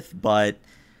work with, but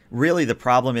really the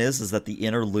problem is that the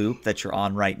inner loop that you're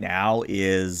on right now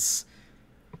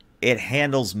it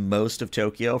handles most of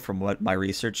Tokyo from what my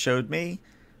research showed me.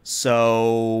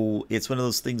 So it's one of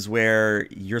those things where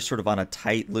you're sort of on a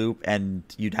tight loop and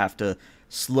you'd have to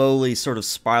slowly sort of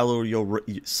spiral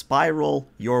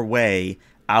your way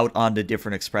out onto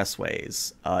different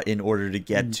expressways in order to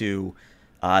get to,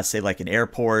 say, like an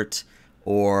airport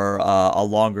or a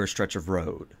longer stretch of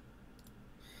road.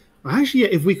 Actually, yeah,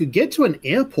 if we could get to an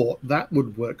airport, that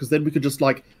would work, because then we could just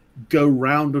like go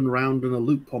round and round in a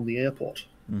loop on the airport.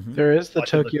 There is the Like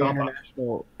Tokyo in the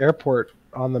International Airport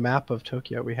on the map of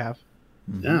Tokyo we have.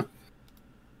 Yeah.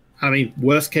 I mean,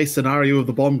 worst case scenario, if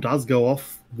the bomb does go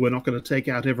off, we're not going to take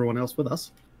out everyone else with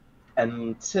us.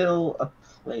 Until a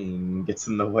plane gets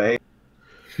in the way.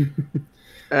 We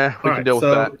can deal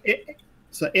with that.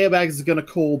 So Airbags is going to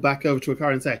call back over to a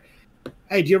car and say,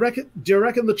 "Hey, do you reckon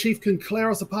the chief can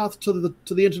clear us a path to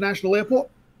the international airport?"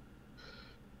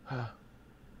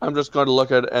 I'm just going to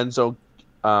look at Enzo.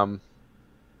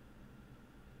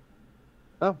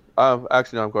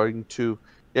 Actually, no, I'm going to...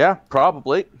 Yeah,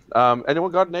 probably.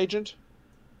 Anyone got an agent?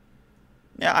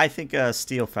 Yeah, I think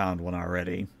Steele found one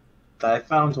already. I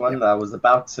found one that I was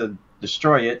about to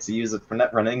destroy it to use it for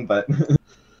net running, but...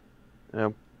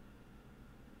 Yeah.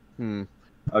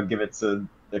 I'll give it to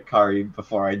Ikari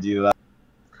before I do that.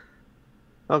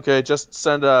 Okay, just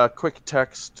send a quick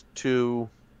text to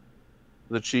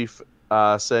the chief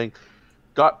saying,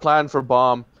 got plan for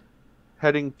bomb,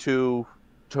 heading to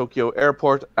Tokyo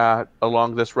Airport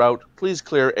along this route. Please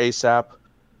clear ASAP.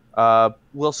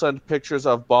 We'll send pictures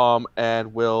of bomb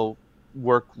and we'll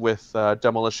work with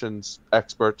demolitions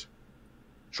expert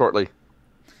shortly.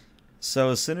 So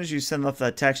as soon as you send off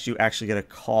that text, you actually get a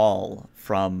call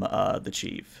from the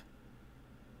chief.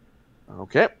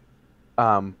 Okay.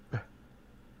 I'm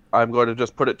going to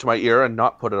just put it to my ear and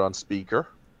not put it on speaker.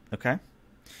 Okay.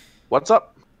 What's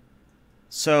up?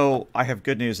 So I have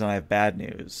good news and I have bad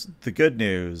news. The good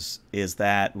news is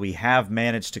that we have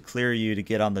managed to clear you to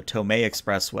get on the Tomei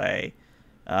Expressway,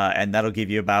 and that'll give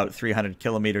you about 300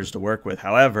 kilometers to work with.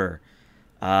 However,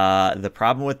 the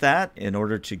problem with that, in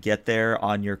order to get there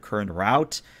on your current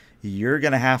route, you're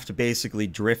going to have to basically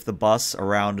drift the bus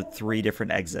around 3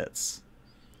 different exits.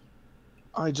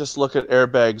 I just look at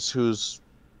Airbags, who's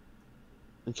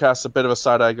casts a bit of a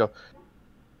side eye, go,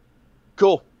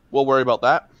 cool, we'll worry about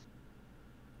that.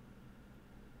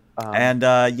 And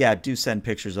yeah, do send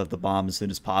pictures of the bomb as soon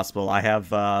as possible. I have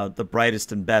the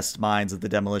brightest and best minds of the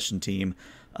demolition team,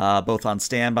 both on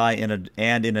standby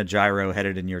and in a gyro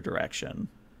headed in your direction.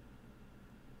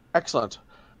 Excellent.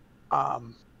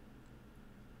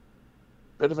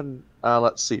 Bit of an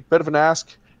let's see, bit of an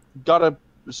ask. Got a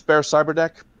spare cyber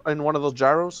deck in one of those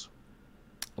gyros?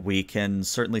 We can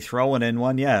certainly throw one in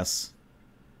one. Yes.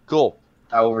 Cool.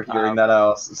 Overhearing that,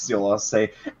 I'll still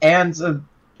say, and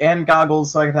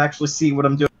goggles so I can actually see what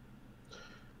I'm doing.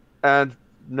 And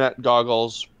net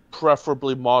goggles,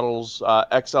 preferably models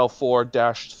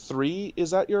XL4-3.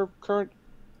 Is that your current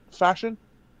fashion?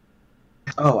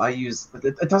 Oh, I use...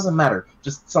 It doesn't matter.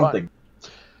 Just something.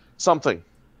 Fine. Something.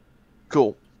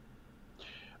 Cool.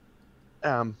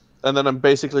 And then I'm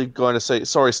basically going to say,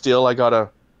 sorry, Steele, I gotta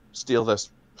steal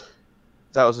this.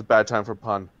 That was a bad time for a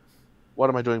pun. What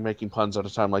am I doing making puns at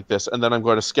a time like this? And then I'm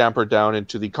going to scamper down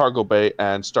into the cargo bay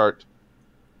and start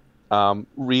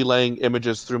relaying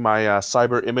images through my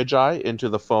cyber image eye into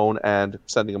the phone and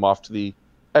sending them off to the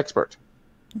expert.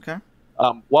 Okay.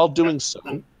 While doing so,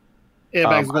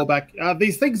 Airbags go back.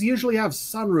 These things usually have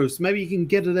sunroofs. Maybe you can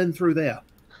get it in through there.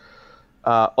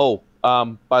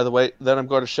 by the way, then I'm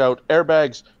going to shout,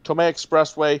 airbags, Tomei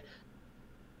Expressway.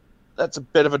 That's a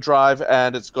bit of a drive,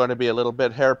 and it's going to be a little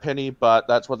bit hairpinny, but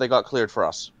that's what they got cleared for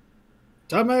us.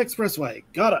 Tama Expressway.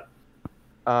 Got it.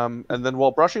 And then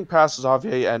while brushing past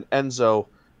Xavier and Enzo,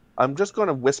 I'm just going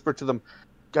to whisper to them,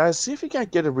 guys, see if you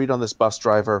can't get a read on this bus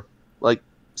driver. Like,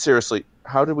 seriously,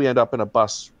 how did we end up in a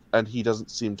bus, and he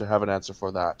doesn't seem to have an answer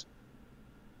for that?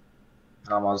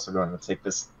 I'm also going to take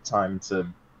this time to,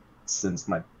 since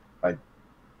the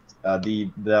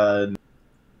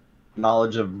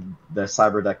knowledge of the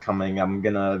cyber deck coming, I'm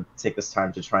gonna take this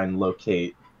time to try and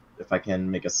locate if I can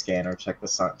make a scan or check the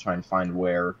sun, try and find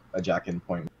where a jack-in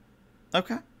point.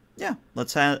 Okay. Yeah.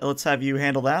 Let's have you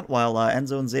handle that while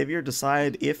Enzo and Xavier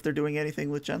decide if they're doing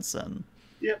anything with Jensen.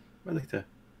 Yep, I'd like to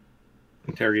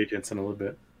interrogate Jensen a little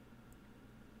bit.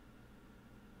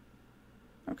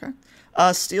 Okay.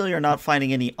 Steele, you're not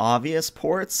finding any obvious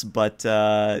ports, but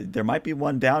there might be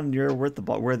one down near where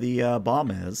the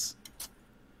bomb is.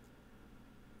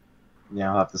 Yeah,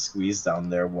 I'll have to squeeze down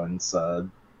there once the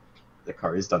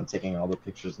car is done taking all the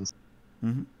pictures and stuff.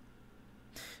 Mm-hmm.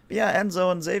 Yeah,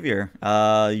 Enzo and Xavier,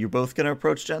 you're both going to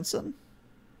approach Jensen?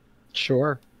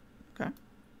 Sure. Okay.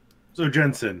 So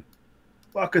Jensen,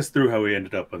 walk us through how we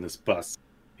ended up on this bus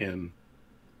in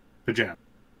pajamas.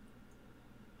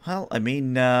 Well, I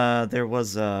mean, there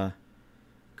was a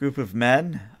group of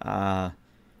men.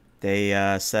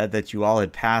 They said that you all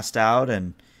had passed out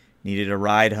and needed a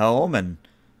ride home, and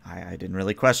I didn't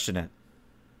really question it.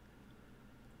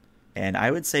 And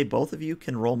I would say both of you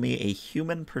can roll me a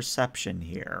human perception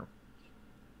here.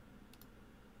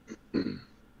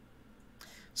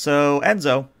 So,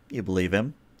 Enzo, you believe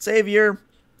him. Xavier,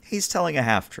 he's telling a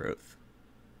half-truth.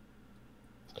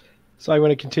 So I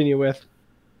want to continue with,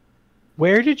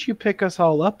 where did you pick us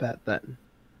all up at then?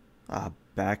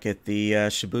 Back at the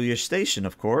Shibuya station,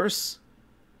 of course.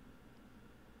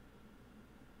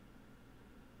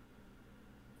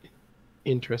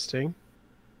 Interesting.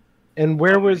 And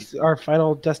where was our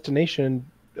final destination,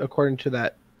 according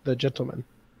to the gentleman?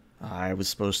 I was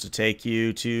supposed to take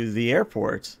you to the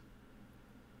airport.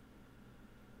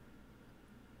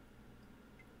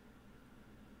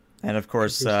 And of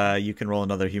course, you can roll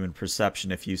another human perception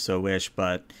if you so wish,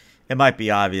 but it might be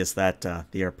obvious that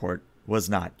the airport was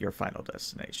not your final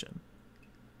destination.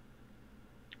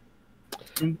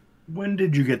 When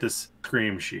did you get this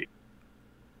scream sheet?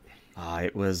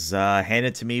 It was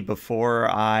handed to me before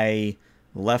I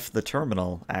left the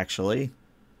terminal, actually.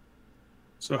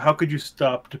 So how could you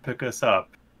stop to pick us up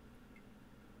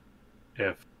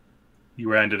if you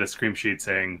were handed a scream sheet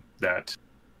saying that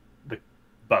the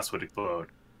bus would explode?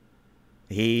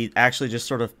 He actually just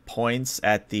sort of points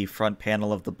at the front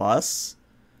panel of the bus,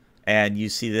 and you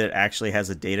see that it actually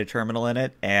has a data terminal in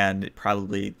it, and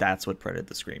probably that's what printed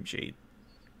the scream sheet.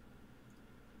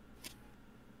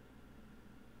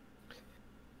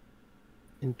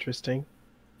 Interesting.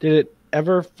 Did it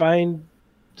ever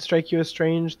strike you as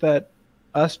strange that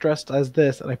us dressed as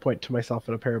this, and I point to myself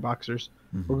in a pair of boxers,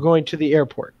 we're going to the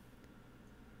airport?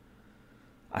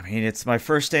 I mean, it's my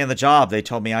first day on the job. They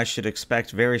told me I should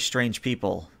expect very strange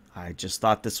people. I just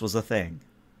thought this was a thing.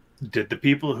 Did the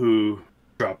people who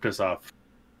dropped us off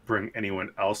bring anyone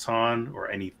else on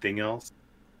or anything else?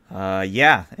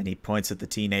 Yeah, and he points at the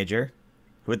teenager,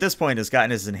 who at this point has gotten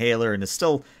his inhaler and is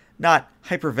still not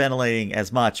hyperventilating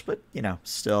as much, but,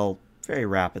 still very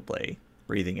rapidly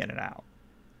breathing in and out.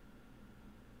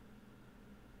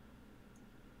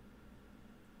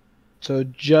 So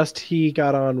just he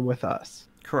got on with us.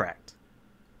 Correct.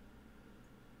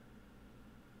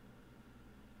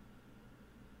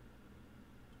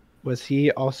 Was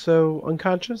he also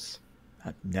unconscious?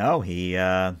 No, he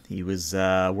was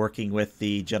working with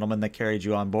the gentleman that carried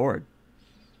you on board.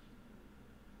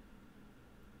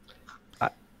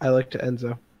 I look to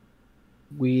Enzo.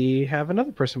 We have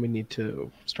another person we need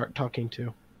to start talking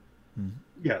to.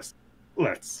 Yes,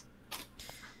 let's.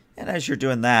 And as you're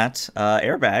doing that,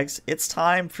 airbags, it's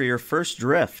time for your first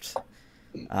drift.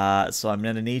 So I'm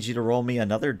going to need you to roll me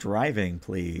another driving,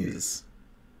 please.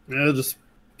 Yeah, just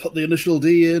put the initial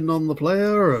D in on the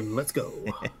player and let's go.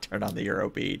 Turn on the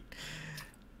Eurobeat.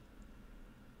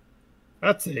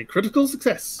 That's a critical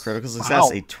success. Critical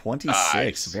success, Wow. a 26.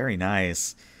 Nice. Very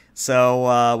nice.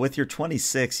 So with your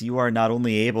 26, you are not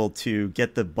only able to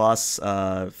get the bus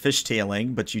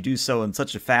fishtailing, but you do so in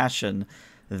such a fashion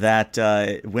that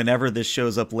whenever this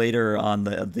shows up later on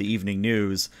the evening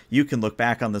news, you can look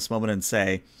back on this moment and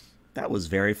say, that was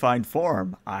very fine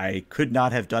form. I could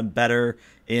not have done better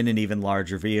in an even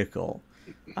larger vehicle.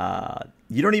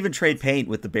 You don't even trade paint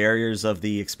with the barriers of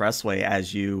the expressway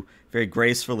as you very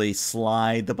gracefully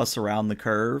slide the bus around the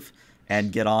curve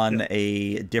and get on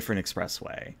a different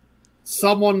expressway.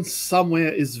 Someone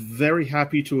somewhere is very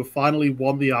happy to have finally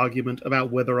won the argument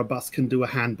about whether a bus can do a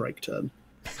handbrake turn.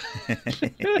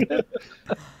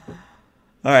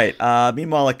 All right.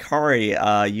 Meanwhile,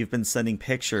 Akari, you've been sending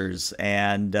pictures,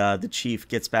 and the chief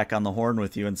gets back on the horn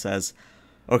with you and says,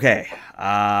 okay,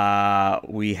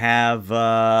 we have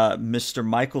Mr.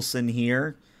 Michelson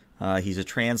here. He's a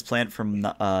transplant from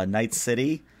Night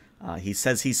City. He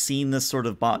says he's seen this sort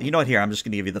of bomb. You know what? Here, I'm just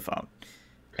going to give you the phone.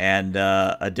 And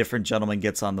a different gentleman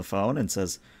gets on the phone and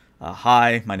says,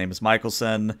 hi, my name is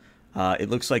Michelson. It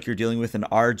looks like you're dealing with an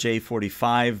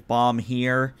RJ-45 bomb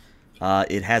here.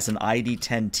 It has an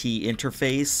ID-10T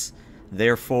interface.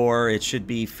 Therefore, it should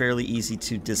be fairly easy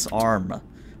to disarm,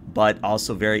 but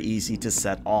also very easy to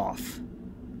set off.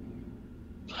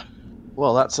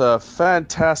 Well, that's a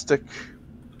fantastic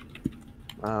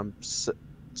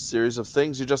series of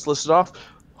things you just listed off.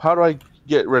 How do I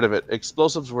get rid of it?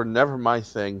 Explosives were never my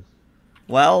thing.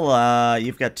 Well,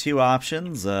 you've got two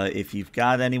options. If you've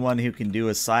got anyone who can do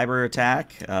a cyber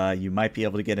attack, you might be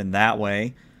able to get in that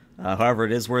way. However,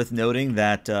 it is worth noting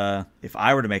that if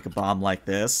I were to make a bomb like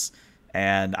this,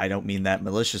 and I don't mean that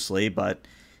maliciously, but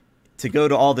to go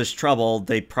to all this trouble,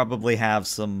 they probably have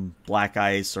some black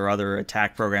ice or other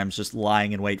attack programs just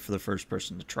lying in wait for the first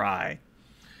person to try.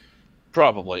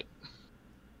 Probably.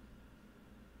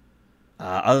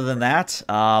 Other than that,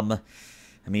 I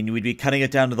mean, we'd be cutting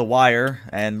it down to the wire,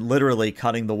 and literally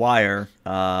cutting the wire,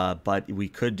 but we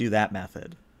could do that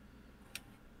method.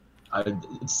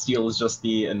 Steel is just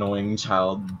the annoying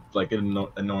child, like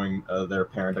annoying their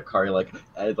parent, Akari,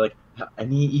 like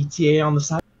any ETA on the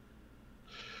side.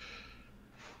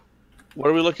 What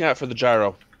are we looking at for the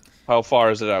gyro? How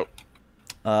far is it out?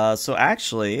 So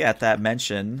actually, at that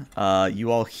mention,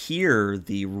 you all hear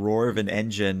the roar of an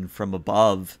engine from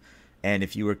above, and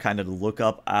if you were kind of to look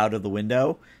up out of the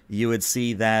window, you would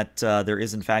see that there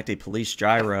is in fact a police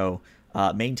gyro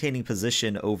maintaining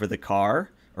position over the car,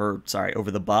 or sorry,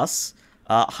 over the bus,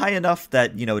 high enough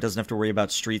that, you know, it doesn't have to worry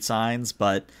about street signs,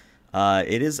 but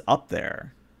it is up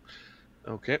there.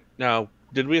 Okay. Now,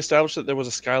 did we establish that there was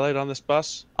a skylight on this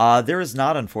bus? There is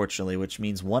not, unfortunately, which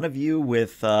means one of you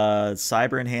with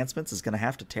cyber enhancements is going to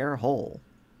have to tear a hole.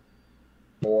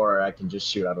 Or I can just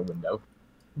shoot out a window.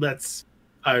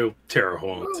 I'll tear a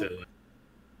hole into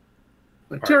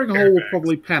Tearing a hole will airbags.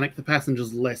 probably panic the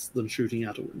passengers less than shooting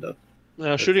out a window.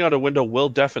 Shooting out a window will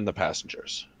deafen the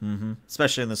passengers. Mm-hmm.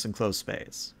 Especially in this enclosed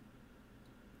space.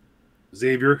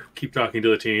 Xavier, keep talking to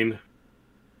the teen.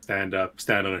 Stand up,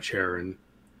 stand on a chair, and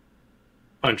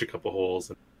punch a couple holes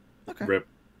and Okay. rip.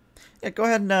 Yeah, go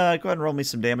ahead and roll me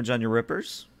some damage on your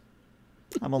rippers.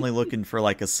 I'm only looking for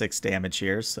like a 6 damage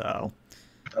here, so.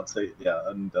 I'll say, yeah,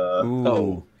 and Ooh.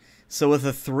 Oh. So with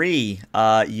a 3,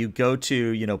 you go to,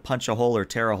 you know, punch a hole or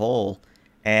tear a hole,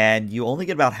 and you only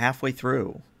get about halfway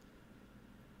through.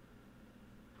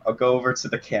 I'll go over to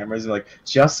the cameras and be like,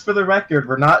 just for the record,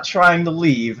 we're not trying to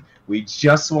leave. We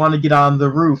just want to get on the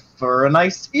roof for a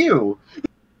nice view.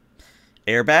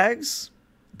 Airbags?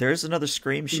 There's another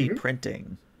scream sheet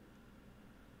printing.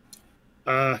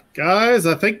 Guys,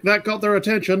 I think that got their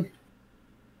attention.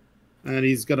 And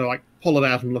he's gonna like pull it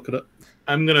out and look at it.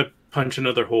 I'm gonna punch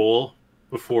another hole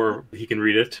before he can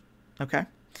read it. Okay.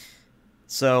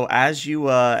 So as you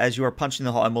are punching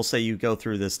the hole, and we'll say you go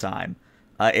through this time,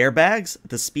 airbags,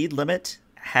 the speed limit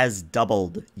has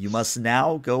doubled. You must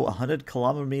now go 100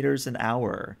 kilometers an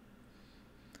hour,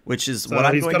 which is So what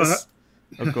I'm he's going to. gonna-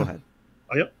 Oh, go ahead.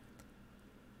 Oh, yep.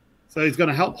 So he's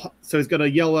gonna help. So he's gonna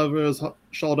yell over his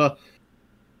shoulder.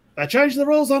 They changed the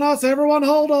rules on us. Everyone,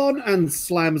 hold on! And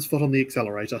slam his foot on the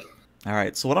accelerator. All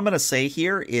right. So what I'm going to say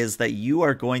here is that you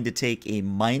are going to take a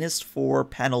 -4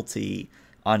 penalty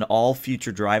on all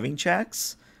future driving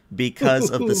checks because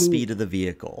of the speed of the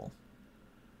vehicle.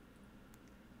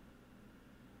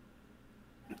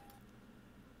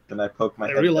 Can I poke my I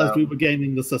head realized down? we were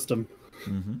gaming the system.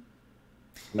 Mm-hmm.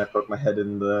 Can I poke my head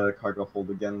in the cargo hold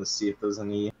again to see if there's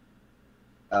any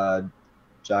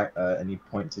any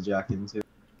point to jack into?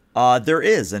 There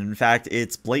is, and in fact,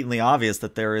 it's blatantly obvious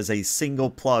that there is a single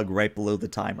plug right below the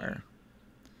timer.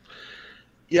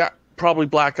 Yeah, probably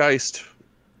black iced.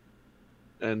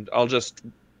 And I'll just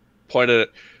point at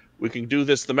it. We can do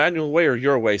this the manual way or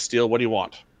your way, Steel. What do you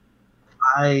want?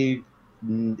 I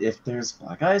If there's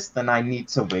black ice, then I need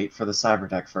to wait for the cyber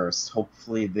deck first.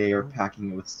 Hopefully they are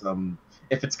packing it with some...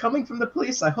 If it's coming from the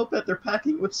police, I hope that they're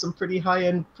packing it with some pretty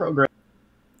high-end program.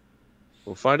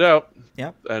 We'll find out.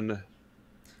 Yep. And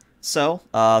So,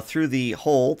 through the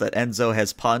hole that Enzo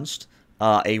has punched,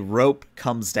 a rope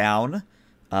comes down,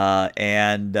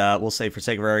 and we'll say for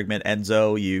sake of argument,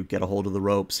 Enzo, you get a hold of the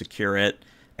rope, secure it,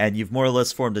 and you've more or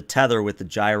less formed a tether with the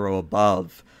gyro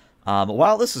above.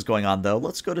 While this is going on, though,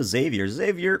 let's go to Xavier.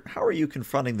 Xavier, how are you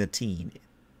confronting the teen?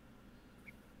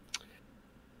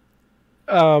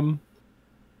 Going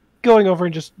over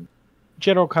and just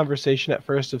general conversation at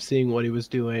first of seeing what he was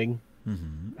doing,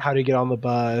 how to get on the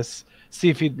bus, see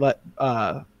if he'd let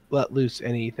loose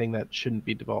anything that shouldn't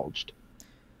be divulged.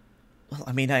 Well,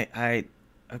 I mean,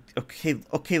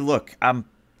 okay, look,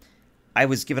 I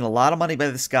was given a lot of money by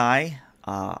this guy.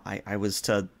 I was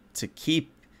to keep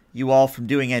you all from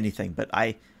doing anything, but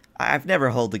I've never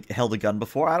held a gun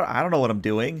before. I don't know what I'm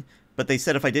doing, but they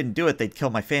said if I didn't do it, they'd kill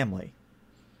my family.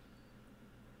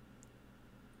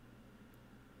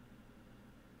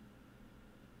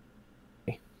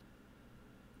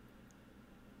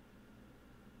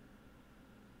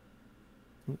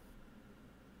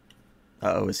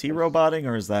 Uh-oh, is he roboting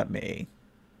or is that me?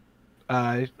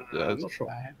 I'm not sure.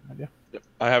 I have no idea.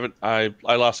 I haven't. I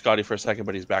lost Scotty for a second,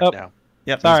 but he's back now.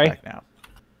 Yep, Sorry. he's back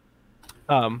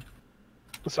now.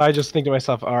 So I just think to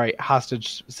myself, all right,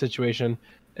 hostage situation,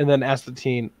 and then ask the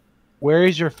teen, where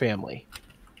is your family?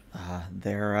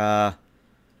 They're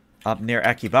up near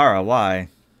Akibara. Why?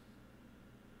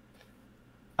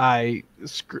 I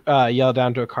yell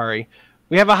down to Akari,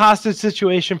 we have a hostage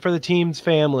situation for the team's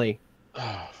family.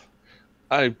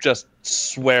 I just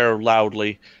swear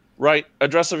loudly. Right,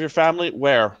 address of your family?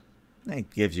 Where? It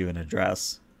gives you an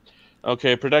address.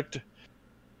 Okay,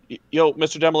 Yo,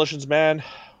 Mr. Demolitions Man,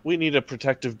 we need a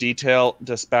protective detail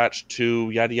dispatched to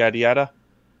yada yada yada.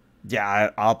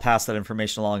 Yeah, I'll pass that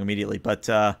information along immediately. But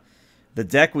the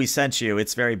deck we sent you,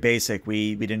 it's very basic.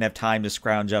 We didn't have time to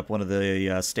scrounge up one of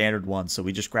the standard ones, so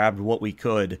we just grabbed what we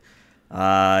could.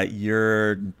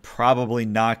 You're probably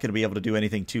not going to be able to do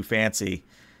anything too fancy.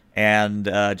 And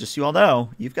just so you all know,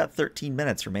 you've got 13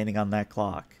 minutes remaining on that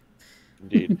clock.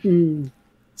 Indeed.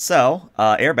 So,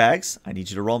 airbags, I need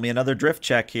you to roll me another drift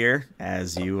check here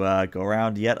as you go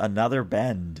around yet another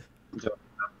bend. This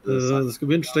is going to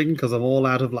be interesting because I'm all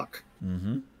out of luck.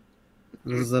 Mm-hmm.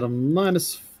 This is at a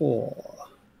 -4.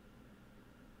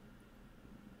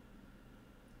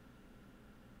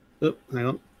 Oh, hang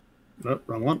on. Oh,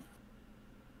 wrong one.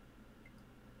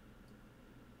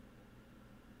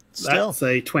 Still, That's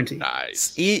a 20.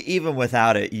 Nice. even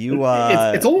without it, you...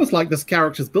 It's almost like this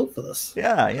character's built for this.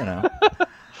 Yeah, you know.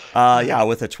 Yeah,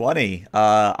 with a 20,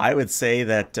 I would say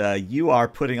that you are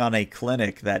putting on a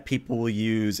clinic that people will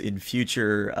use in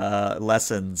future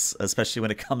lessons, especially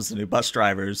when it comes to new bus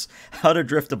drivers, how to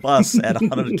drift a bus at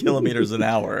 100 kilometers an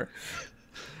hour.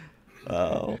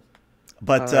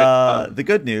 But the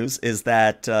good news is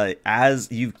that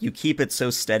as you keep it so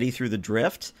steady through the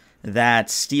drift, that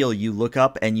Steel, you look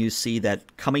up and you see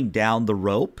that coming down the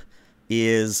rope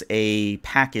is a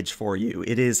package for you.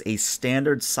 It is a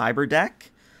standard cyber deck.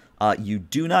 You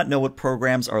do not know what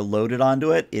programs are loaded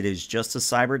onto it. It is just a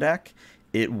cyber deck.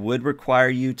 It would require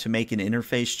you to make an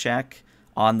interface check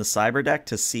on the cyber deck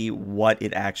to see what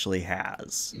it actually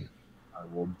has. I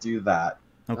will do that.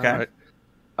 Okay.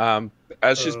 All right.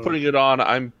 As she's putting it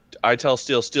on, I tell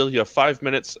Steel, you have 5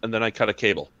 minutes, and then I cut a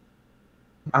cable.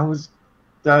 I was...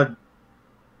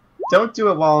 don't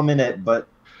do it while I'm in it, but...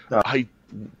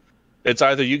 It's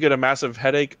either you get a massive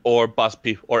headache or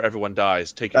or everyone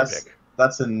dies. Take your pick.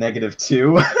 That's a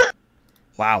 -2.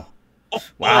 Wow.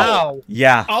 Wow.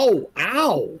 Yeah. Oh,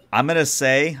 ow. I'm going to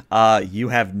say you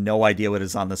have no idea what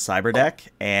is on the cyber deck,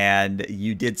 and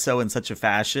you did so in such a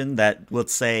fashion that,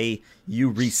 let's say,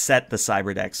 you reset the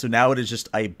cyber deck. So now it is just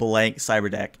a blank cyber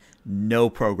deck,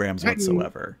 no programs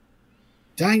whatsoever.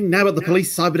 Dang, now but the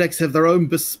police cyberdecks have their own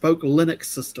bespoke Linux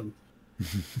system.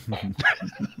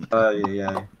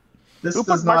 Yeah. This Who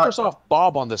put does not... Microsoft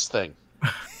Bob on this thing?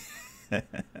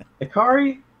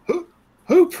 Ikari?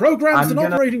 Who programs an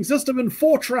operating system in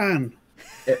Fortran?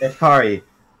 Ikari.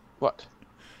 What?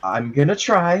 I'm gonna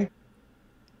try,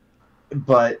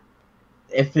 but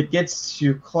if it gets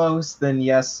too close, then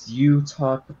yes, you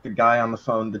talk with the guy on the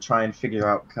phone to try and figure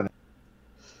out kind of...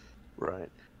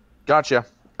 Right. Gotcha.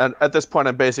 And at this point,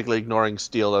 I'm basically ignoring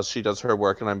Steel as she does her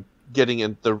work, and I'm getting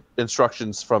in the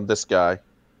instructions from this guy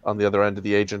on the other end of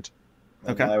the agent.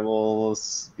 Okay. I will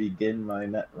begin my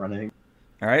net running.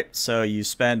 All right, so you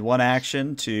spend one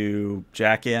action to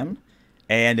jack in,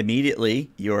 and immediately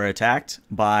you're attacked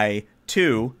by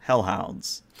 2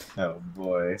 hellhounds. Oh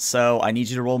boy. So I need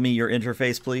you to roll me your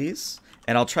interface, please.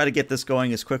 And I'll try to get this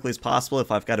going as quickly as possible.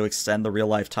 If I've got to extend the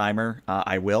real-life timer,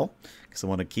 I will, because I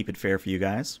want to keep it fair for you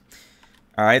guys.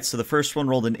 All right, so the first one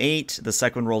rolled an 8. The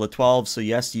second one rolled a 12. So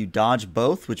yes, you dodge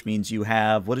both, which means you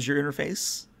have... What is your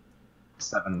interface?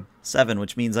 7. 7,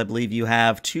 which means I believe you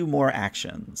have 2 more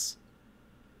actions.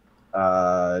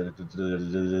 Fuck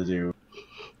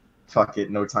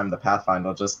it, no time to pathfind.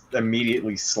 I'll just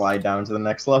immediately slide down to the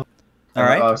next level. All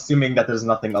right. Assuming that there's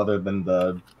nothing other than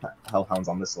the hellhounds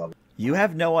on this level. You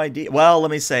have no idea. Well,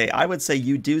 let me say, I would say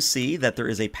you do see that there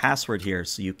is a password here,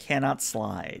 so you cannot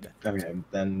slide. Okay,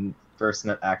 then first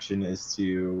net action is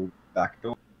to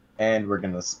backdoor, and we're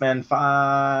gonna spend 4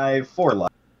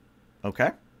 life.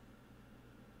 Okay.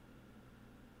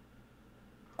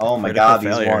 Oh my Critical god,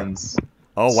 failure. these ones.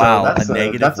 Oh, So wow, that's a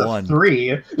negative that's 1. A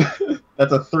 3.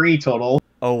 That's a 3 total.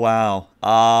 Oh, wow.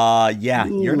 Yeah,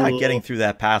 you're not getting through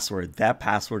that password. That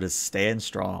password is staying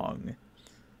strong.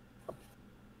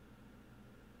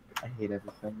 I hate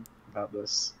everything about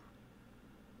this.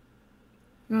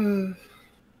 Uh,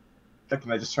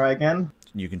 Can I just try again?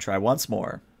 You can try once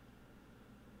more.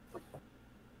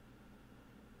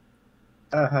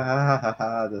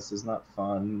 This is not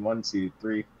fun. 1, 2,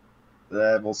 3.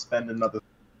 We'll spend another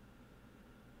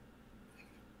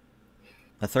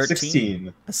A 13.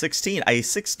 16. A 16. A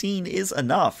 16 is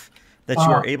enough that you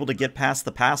are able to get past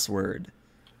the password.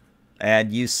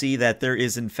 And you see that there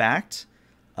is, in fact,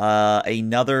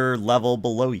 another level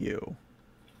below you.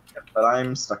 But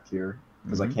I'm stuck here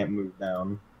because I can't move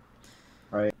down.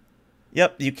 Right?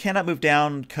 Yep, you cannot move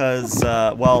down because,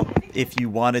 well, if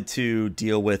you wanted to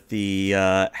deal with the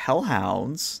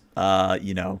hellhounds,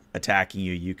 attacking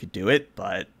you, you could do it.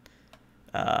 But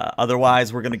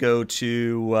otherwise, we're going to go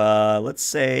to, let's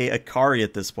say, Akari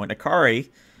at this point. Akari,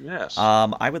 Yes.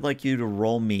 I would like you to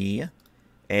roll me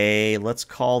a, let's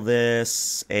call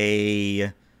this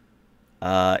a,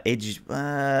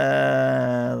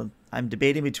 I'm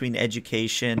debating between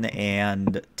education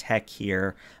and tech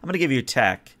here. I'm going to give you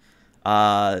tech.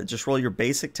 Just roll your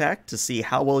basic tech to see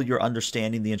how well you're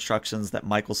understanding the instructions that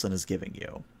Michelson is giving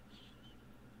you.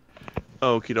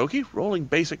 Okie dokie. Rolling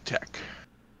basic tech.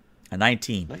 A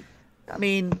 19. I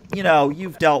mean,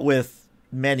 you've dealt with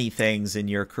many things in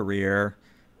your career.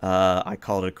 I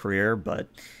call it a career, but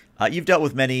you've dealt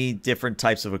with many different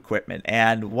types of equipment.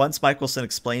 And once Michelson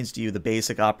explains to you the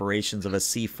basic operations of a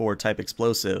C4 type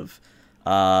explosive,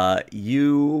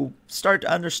 you start to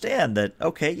understand that,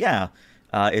 okay, yeah,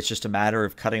 it's just a matter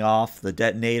of cutting off the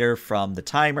detonator from the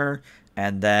timer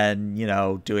and then,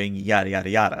 doing yada, yada,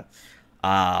 yada.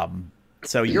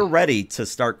 So you're ready to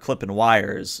start clipping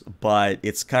wires, but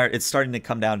it's starting to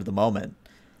come down to the moment.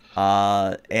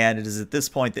 And it is at this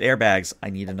point that airbags, I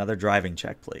need another driving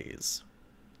check, please.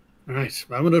 all right,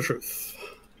 moment of truth.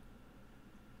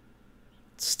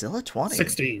 Still a 20.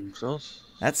 16.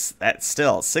 That's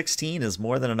still 16 is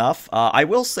more than enough. I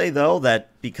will say though that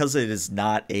because it is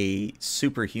not a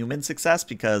superhuman success,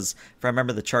 because if I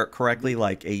remember the chart correctly,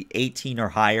 like a 18 or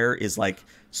higher is like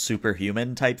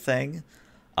superhuman type thing.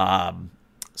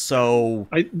 So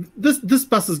This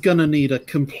bus is gonna need a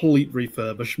complete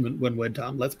refurbishment when we're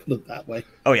done. Let's put it that way.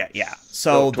 oh yeah.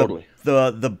 So totally.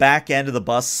 the back end of the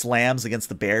bus slams against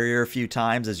the barrier a few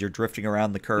times as you're drifting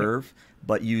around the curve.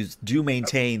 But you do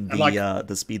maintain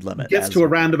the speed limit. Gets to a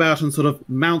roundabout and sort of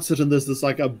mounts it, and there's this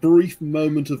like a brief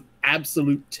moment of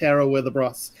absolute terror where the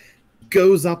bus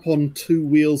goes up on 2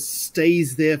 wheels,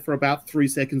 stays there for about 3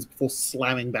 seconds before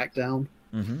slamming back down.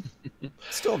 Mm-hmm.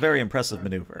 Still a very impressive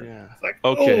maneuver. Yeah. It's like,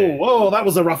 Okay. whoa, that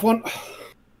was a rough one.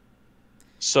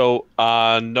 So,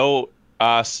 no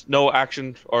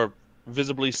action or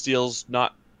visibly Steel's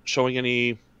not showing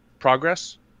any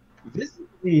progress.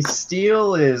 The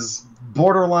steel is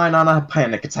borderline on a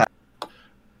panic attack.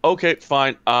 Okay,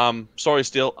 fine. Sorry,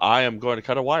 Steel. I am going to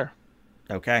cut a wire.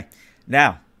 Okay.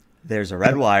 Now, there's a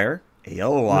red wire, a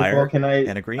yellow wire, Well,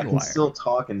 and a green I can wire. still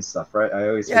talk and stuff, right? I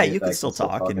always Yeah, forget you that can I still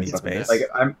talk in and meat stuff. space. Like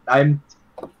I'm.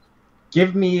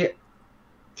 Give me a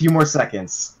few more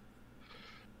seconds.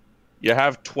 You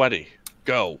have 20.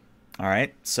 Go. All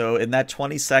right. So in that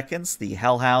 20 seconds, the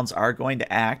Hellhounds are going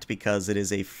to act because it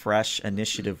is a fresh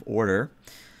initiative order.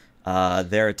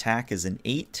 Their attack is an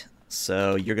 8.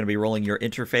 So you're going to be rolling your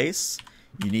interface.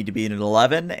 You need to be at an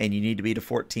 11, and you need to be to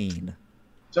 14.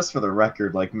 Just for the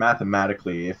record, like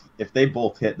mathematically, if they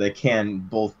both hit, they can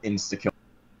both insta-kill.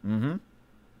 Mm-hmm.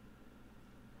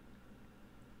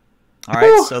 All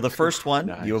right, so the first one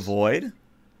Nice. you avoid.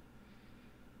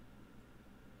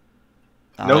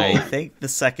 Nope. I think the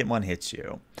second one hits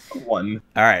you. 1.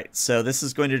 All right, so this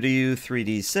is going to do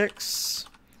 3d6.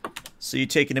 So you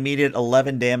take an immediate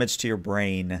 11 damage to your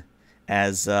brain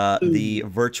as the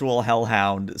virtual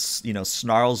hellhound,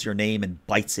 snarls your name and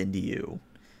bites into you.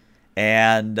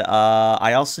 And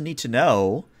I also need to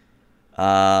know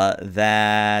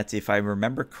that if I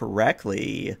remember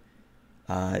correctly,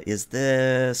 is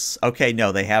this... Okay,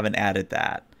 no, they haven't added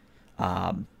that.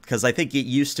 Because I think it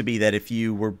used to be that if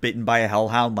you were bitten by a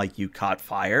hellhound, like you caught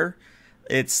fire.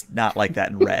 It's not like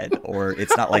that in Red, or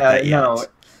it's not like that yet. No,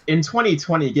 in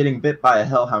 2020, getting bit by a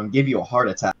hellhound gave you a heart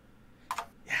attack.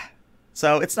 Yeah.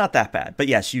 So it's not that bad. But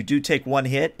yes, you do take 1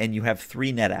 hit, and you have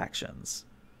 3 net actions.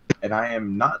 And I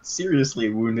am not seriously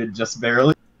wounded, just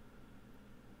barely.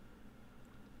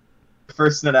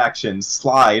 First net action,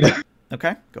 slide.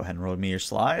 Okay, go ahead and roll me your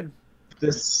slide.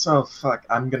 Fuck,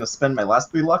 I'm gonna spend my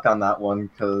last 3 luck on that one,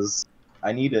 because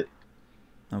I need it.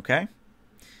 Okay.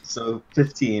 So,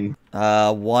 15.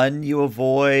 1 you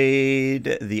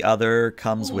avoid, the other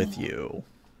comes with you.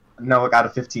 No, I got a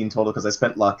 15 total because I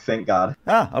spent luck, thank God.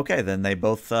 Ah, okay, then they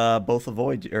both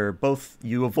avoid, or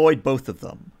you avoid both of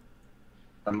them.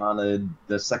 I'm on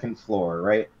the second floor,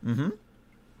 right? Mm-hmm.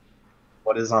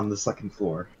 What is on the second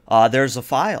floor? There's a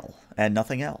file, and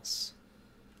nothing else.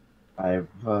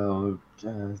 I'll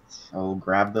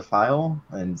grab the file,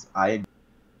 and I...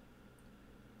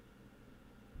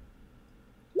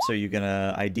 So you're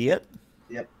gonna ID it?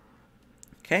 Yep.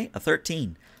 Okay, a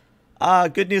 13.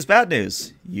 Good news, bad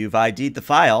news. You've ID'd the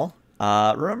file.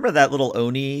 Remember that little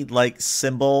Oni-like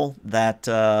symbol that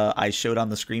I showed on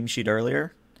the scream sheet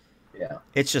earlier? Yeah.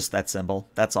 It's just that symbol.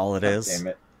 That's all it is. Damn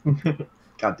it.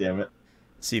 God damn it.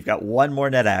 So you've got 1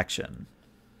 more net action.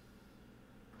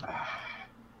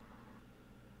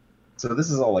 So this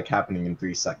is all like happening in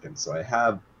 3 seconds, so I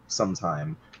have some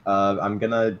time. I'm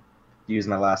gonna use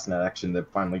my last net action to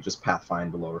finally just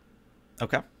pathfind below.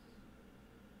 Okay.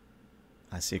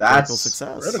 I see a critical That's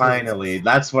success. finally,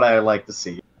 that's what I like to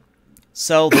see.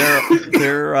 So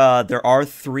there are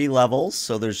 3 levels,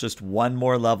 so there's just 1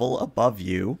 more level above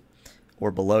you,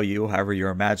 or below you, however you're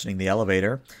imagining the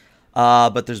elevator.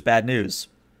 But there's bad news.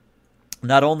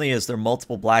 Not only is there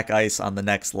multiple black ice on the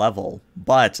next level,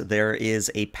 but there is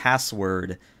a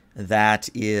password that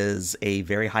is a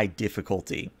very high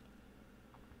difficulty.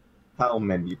 How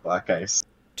many black ice?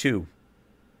 2.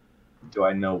 Do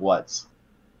I know what?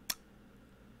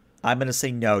 I'm going to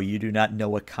say no, you do not know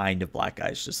what kind of black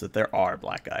ice, just that there are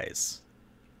black ice.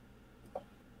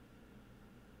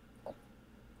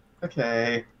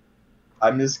 Okay.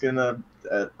 I'm just gonna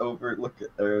talk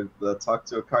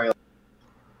to Akari.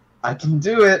 I can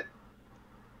do it!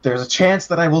 There's a chance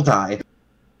that I will die.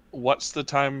 What's the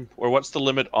time, or what's the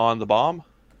limit on the bomb?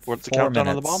 What's the 4 countdown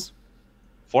on the bomb? minutes.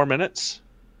 4 minutes?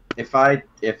 If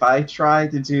I try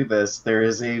to do this, there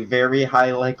is a very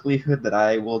high likelihood that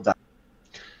I will die.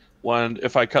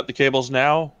 If I cut the cables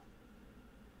now?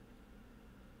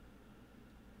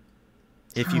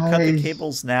 If you cut the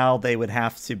cables now, they would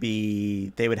have to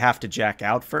jack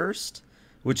out first,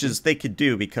 which is they could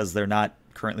do because they're not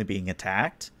currently being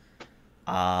attacked.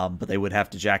 But they would have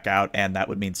to jack out, and that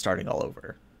would mean starting all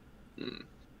over.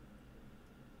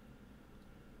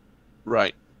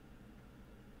 Right.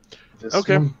 Just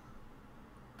Okay.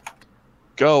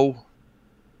 Go.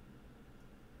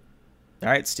 All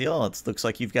right, Steel, it looks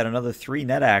like you've got another 3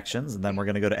 net actions, and then we're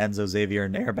going to go to Enzo, Xavier,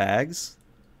 and airbags.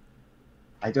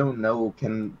 I don't know.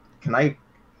 Can I?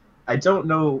 I don't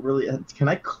know really. Can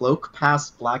I cloak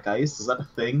past black ice? Is that a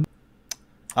thing?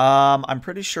 I'm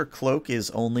pretty sure cloak is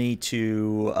only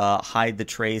to hide the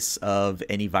trace of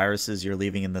any viruses you're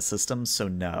leaving in the system, so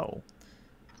no.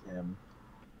 Damn.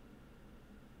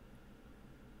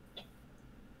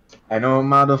 I know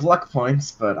I'm out of luck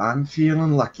points, but I'm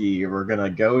feeling lucky. We're gonna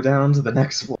go down to the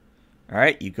next floor. All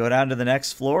right, you go down to the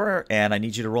next floor, and I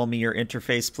need you to roll me your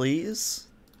interface, please.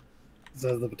 This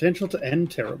has the potential to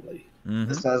end terribly. Mm-hmm.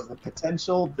 This has the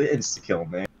potential to insta-kill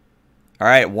me. All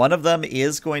right, one of them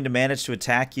is going to manage to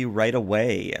attack you right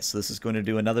away. So this is going to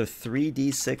do another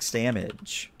 3d6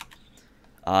 damage.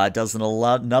 It does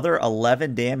another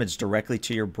 11 damage directly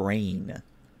to your brain.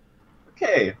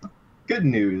 Okay, good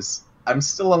news. I'm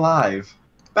still alive.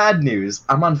 Bad news.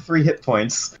 I'm on 3 hit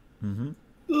points. Mm-hmm.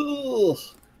 Ugh.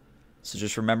 So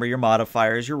just remember your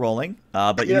modifiers you're rolling.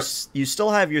 But Yep. you still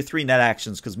have your 3 net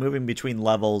actions, because moving between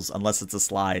levels, unless it's a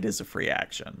slide, is a free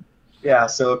action. Yeah,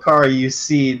 so Akari, you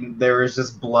see there is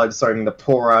just blood starting to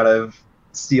pour out of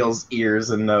Steel's ears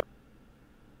and nose.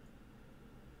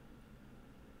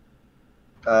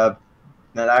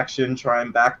 Net action, try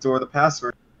and backdoor the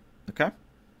password. Okay.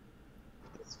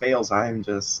 If this fails, I'm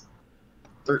just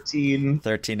 13.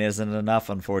 13 isn't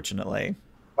enough, unfortunately.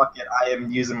 Fuck it, I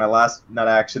am using my last net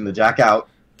action to jack out.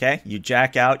 Okay, you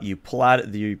jack out, you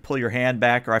pull your hand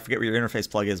back, or I forget where your interface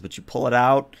plug is, but you pull it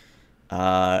out,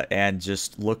 and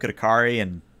just look at Akari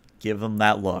and give them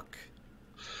that look.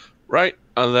 Right,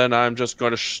 and then I'm just going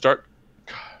to start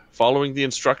following the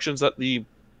instructions that the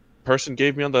person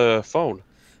gave me on the phone.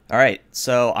 All right,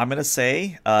 so I'm going to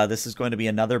say this is going to be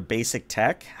another basic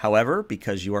tech. However,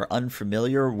 because you are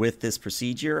unfamiliar with this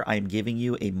procedure, I am giving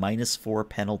you a -4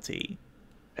 penalty.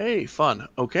 Hey, fun.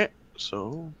 Okay,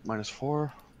 so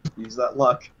 -4. Use that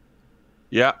luck.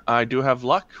 Yeah, I do have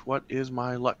luck. What is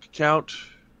my luck count?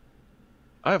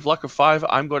 I have luck of 5.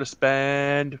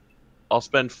 I'll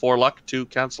spend 4 luck to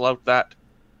cancel out that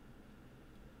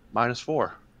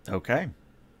 -4. Okay.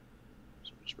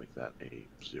 So just make that a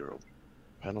 0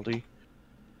 penalty.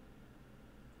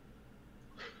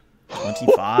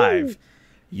 25.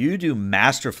 You do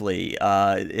masterfully.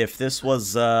 If this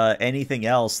was anything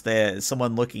else, that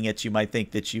someone looking at you might think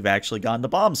that you've actually gone to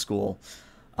bomb school.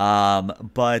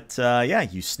 But yeah,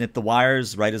 you snip the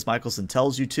wires right as Michelson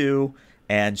tells you to,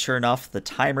 and sure enough, the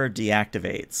timer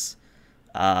deactivates.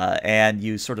 And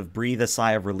you sort of breathe a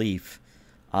sigh of relief.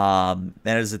 And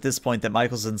it is at this point that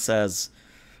Michelson says,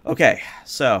 okay,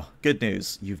 so good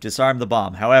news. You've disarmed the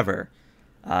bomb. However,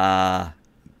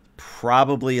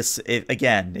 probably,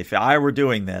 again, if I were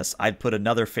doing this, I'd put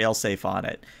another failsafe on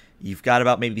it. You've got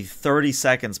about maybe 30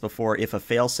 seconds before, if a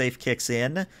failsafe kicks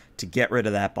in, to get rid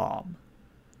of that bomb.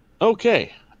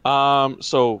 Okay.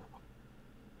 So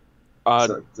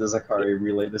does Akari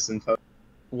relay this info?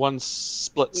 One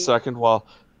split second while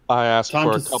I ask Time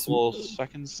for a to couple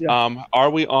seconds. Yeah. Are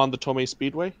we on the Tomei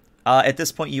Speedway? At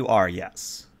this point, you are,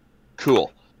 yes.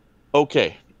 Cool.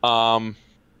 Okay.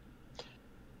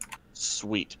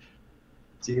 Sweet.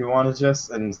 Do you want to just,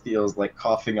 and Theo's like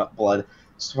coughing up blood,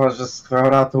 just want to just throw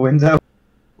it out the window?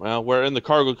 Well, we're in the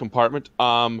cargo compartment.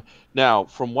 Now,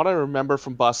 from what I remember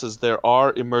from buses, there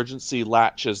are emergency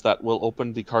latches that will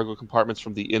open the cargo compartments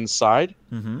from the inside.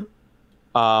 Mm-hmm.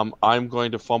 I'm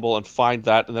going to fumble and find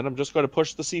that, and then I'm just going to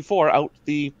push the C4 out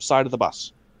the side of the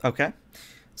bus. Okay.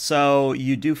 So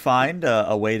you do find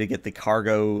a way to get the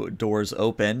cargo doors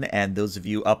open, and those of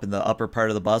you up in the upper part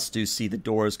of the bus do see the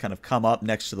doors kind of come up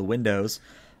next to the windows.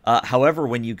 However,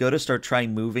 when you go to start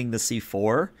trying moving the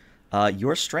C4,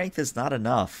 your strength is not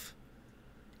enough.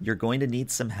 You're going to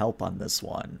need some help on this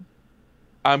one.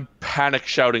 I'm panic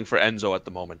shouting for Enzo at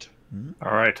the moment.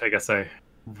 All right, I guess I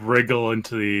wriggle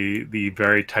into the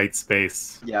very tight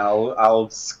space. Yeah,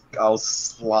 I'll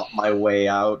slop my way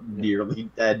out, nearly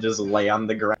dead, just lay on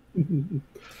the ground.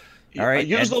 All right,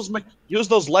 Use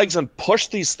those legs and push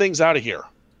these things out of here.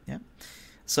 Yeah.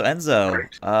 So Enzo,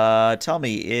 tell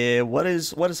me, what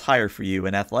is higher for you,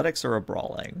 an athletics or a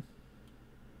brawling?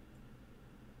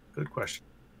 Good question.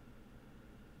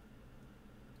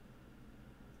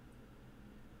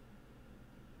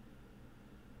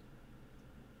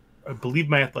 I believe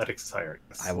my athletics is higher.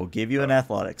 Yes. I will give you an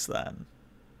athletics then.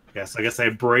 Yes, I guess I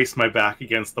brace my back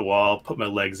against the wall, put my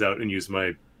legs out, and use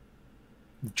my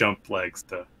jump legs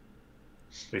to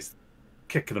basically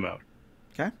kick them out.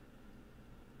 Okay.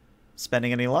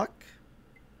 Spending any luck?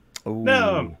 Ooh.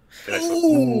 No.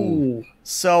 Ooh.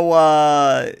 So,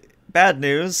 bad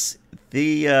news.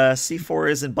 The C4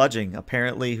 isn't budging.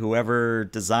 Apparently, whoever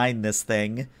designed this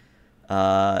thing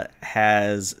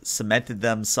has cemented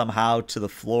them somehow to the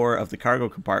floor of the cargo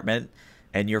compartment,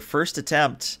 and your first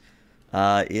attempt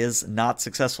is not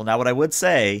successful. Now, what I would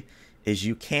say is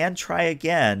you can try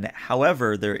again.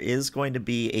 However, there is going to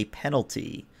be a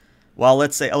penalty. Well,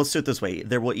 let's do it this way.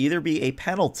 There will either be a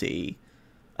penalty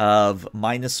of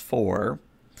 -4,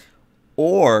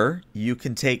 or you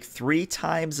can take 3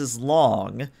 times as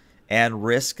long and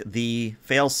risk the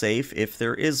failsafe, if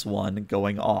there is one,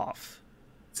 going off.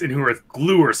 It's in here with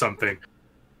glue or something.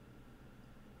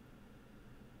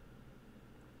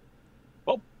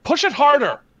 Well, push it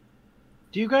harder.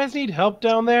 Do you guys need help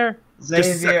down there?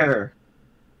 Xavier!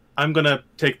 I'm gonna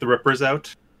take the rippers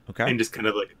out Okay. and just kind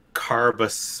of like carve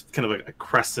kind of like a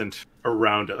crescent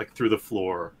around it, like through the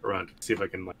floor around it. See if I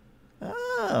can like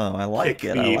Oh, I like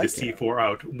pick it. the I like it. C4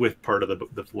 out with part of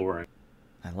the flooring.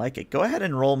 I like it. Go ahead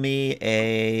and roll me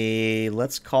a,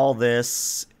 let's call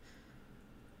this...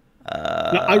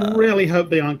 Now, I really hope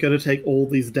they aren't going to take all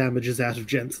these damages out of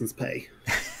Jensen's pay.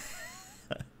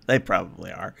 They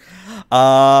probably are.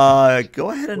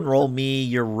 Go ahead and roll me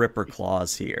your Ripper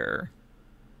Claws here.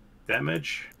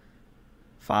 Damage.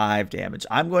 5 damage.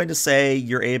 I'm going to say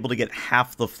you're able to get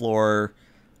half the floor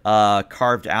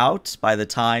carved out by the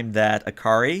time that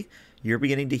Akari, you're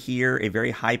beginning to hear a very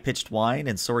high-pitched whine,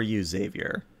 and so are you,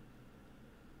 Xavier.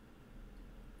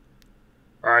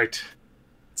 All right,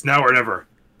 it's now or never.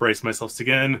 Brace myself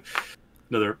again.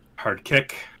 Another hard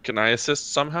kick. Can I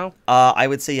assist somehow? I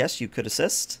would say yes, you could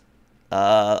assist.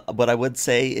 What I would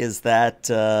say is that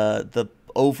the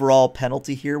overall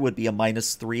penalty here would be a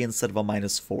 -3 instead of a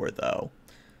 -4, though.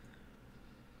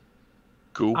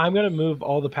 Cool. I'm gonna move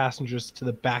all the passengers to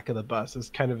the back of the bus, as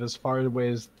kind of as far away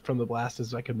as from the blast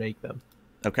as I can make them.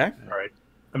 Okay. All right.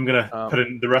 I'm gonna put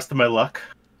in the rest of my luck.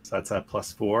 So that's a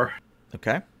 +4.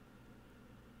 Okay.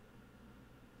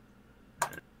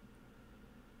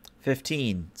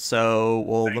 15. So,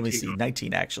 well, let me 19. see.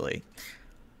 19, actually.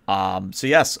 So,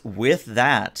 yes, with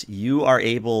that, you are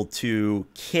able to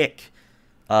kick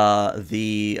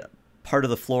the part of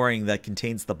the flooring that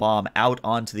contains the bomb out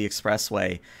onto the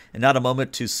expressway. And not a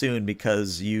moment too soon,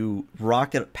 because you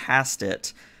rocket past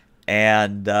it,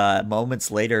 and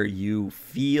moments later, you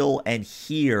feel and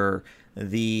hear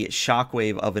the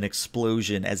shockwave of an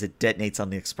explosion as it detonates on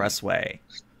the expressway.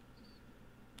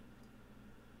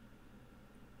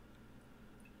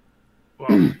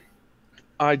 Well,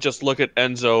 I just look at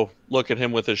Enzo, look at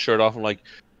him with his shirt off, and like,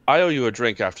 I owe you a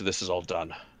drink after this is all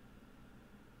done.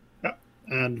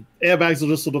 And Airbags will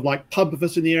just sort of like pump a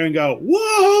fist in the air and go,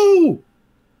 "Whoa!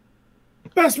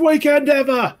 Best weekend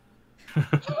ever!"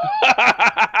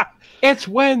 It's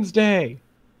Wednesday.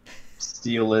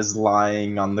 Steel is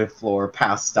lying on the floor,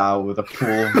 passed out with a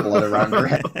pool of blood around her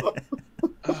head.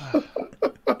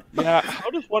 Yeah, how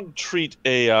does one treat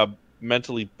a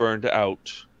mentally burned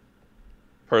out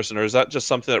person, or is that just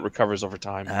something that recovers over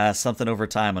time? Something over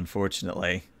time,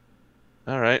 unfortunately.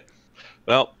 All right.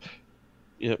 Well,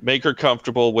 make her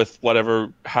comfortable with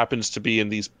whatever happens to be in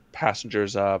these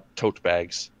passengers' tote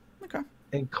bags. Okay.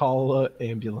 And call an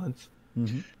ambulance.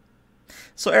 Mm-hmm.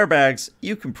 So, Airbags,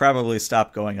 you can probably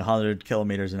stop going 100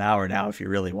 kilometers an hour now if you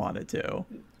really wanted to.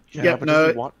 Yeah, but no.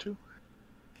 does he want to?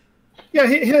 Yeah,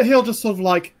 he'll just sort of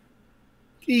like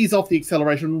ease off the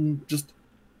acceleration and just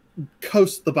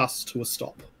coast the bus to a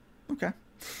stop. Okay.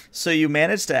 So you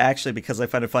managed to actually, because I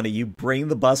find it funny, you bring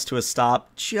the bus to a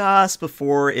stop just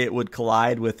before it would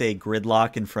collide with a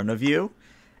gridlock in front of you.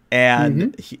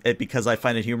 And because I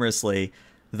find it humorously,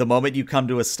 the moment you come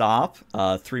to a stop,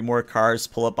 3 more cars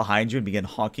pull up behind you and begin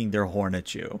honking their horn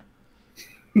at you.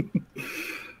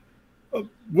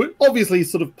 We obviously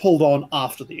sort of pulled on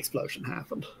after the explosion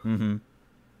happened.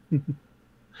 Mm-hmm.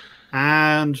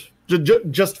 And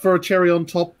just for a cherry on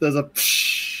top, there's a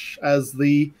psh as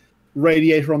the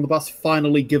radiator on the bus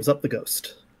finally gives up the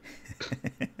ghost.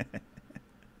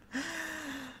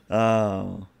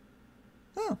 Oh.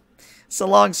 So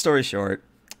long story short,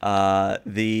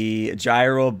 the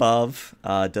gyro above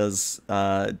does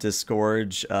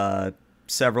disgorge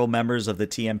several members of the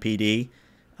TMPD.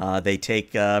 They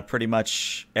take pretty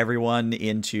much everyone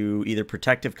into either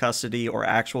protective custody or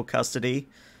actual custody.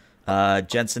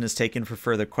 Jensen is taken for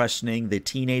further questioning. The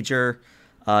teenager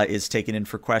is taken in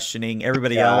for questioning.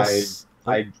 Everybody else,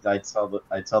 I tell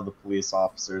the police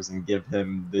officers and give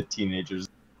him the teenagers.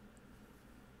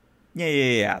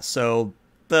 Yeah. So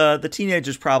the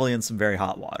teenager's probably in some very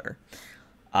hot water.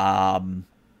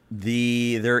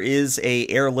 There is a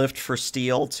airlift for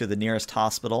Steel to the nearest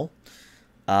hospital.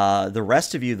 The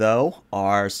rest of you, though,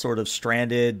 are sort of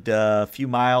stranded a few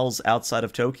miles outside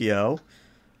of Tokyo.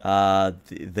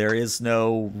 There is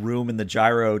no room in the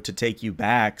gyro to take you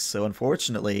back, so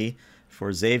unfortunately,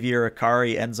 for Xavier,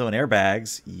 Akari, Enzo, and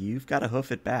Airbags, you've got to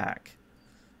hoof it back.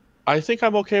 I think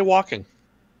I'm okay walking.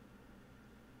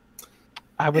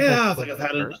 I think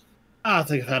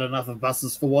I've had enough of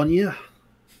buses for 1 year.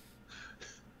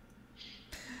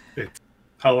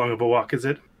 How long of a walk is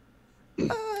it?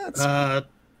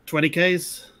 20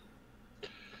 Ks.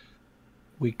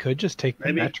 We could just take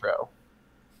the metro.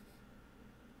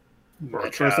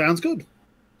 Metro sounds good.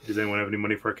 Does anyone have any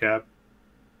money for a cab?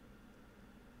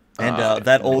 And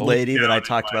that old lady that I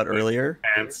talked about earlier.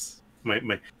 Pants.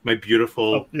 My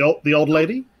beautiful. Oh, the old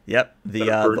lady? Yep,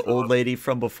 the old lady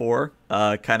from before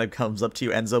kind of comes up to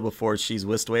you, Enzo, before she's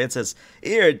whisked away and says,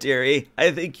 "Here, dearie, I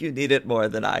think you need it more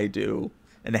than I do,"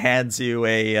 and hands you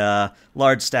a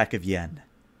large stack of yen.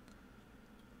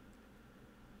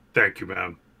 Thank you,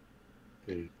 ma'am.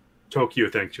 Tokyo,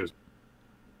 thank you.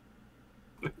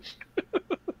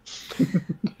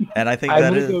 And I think I'm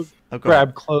that gonna is... go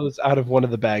grab clothes out of one of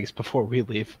the bags before we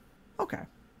leave. Okay.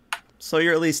 So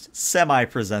you're at least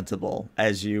semi-presentable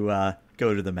as you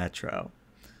go to the metro.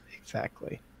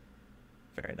 Exactly.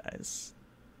 Very nice.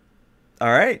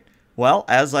 All right. Well,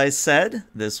 as I said,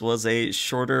 this was a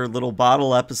shorter little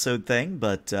bottle episode thing,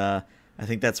 but I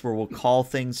think that's where we'll call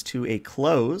things to a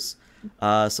close.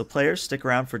 So players, stick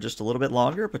around for just a little bit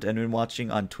longer, but anyone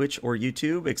watching on Twitch or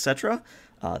YouTube, etc.,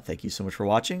 thank you so much for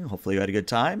watching. Hopefully you had a good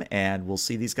time, and we'll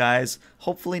see these guys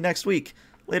hopefully next week.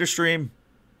 Later, stream.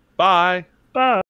 Bye. Bye.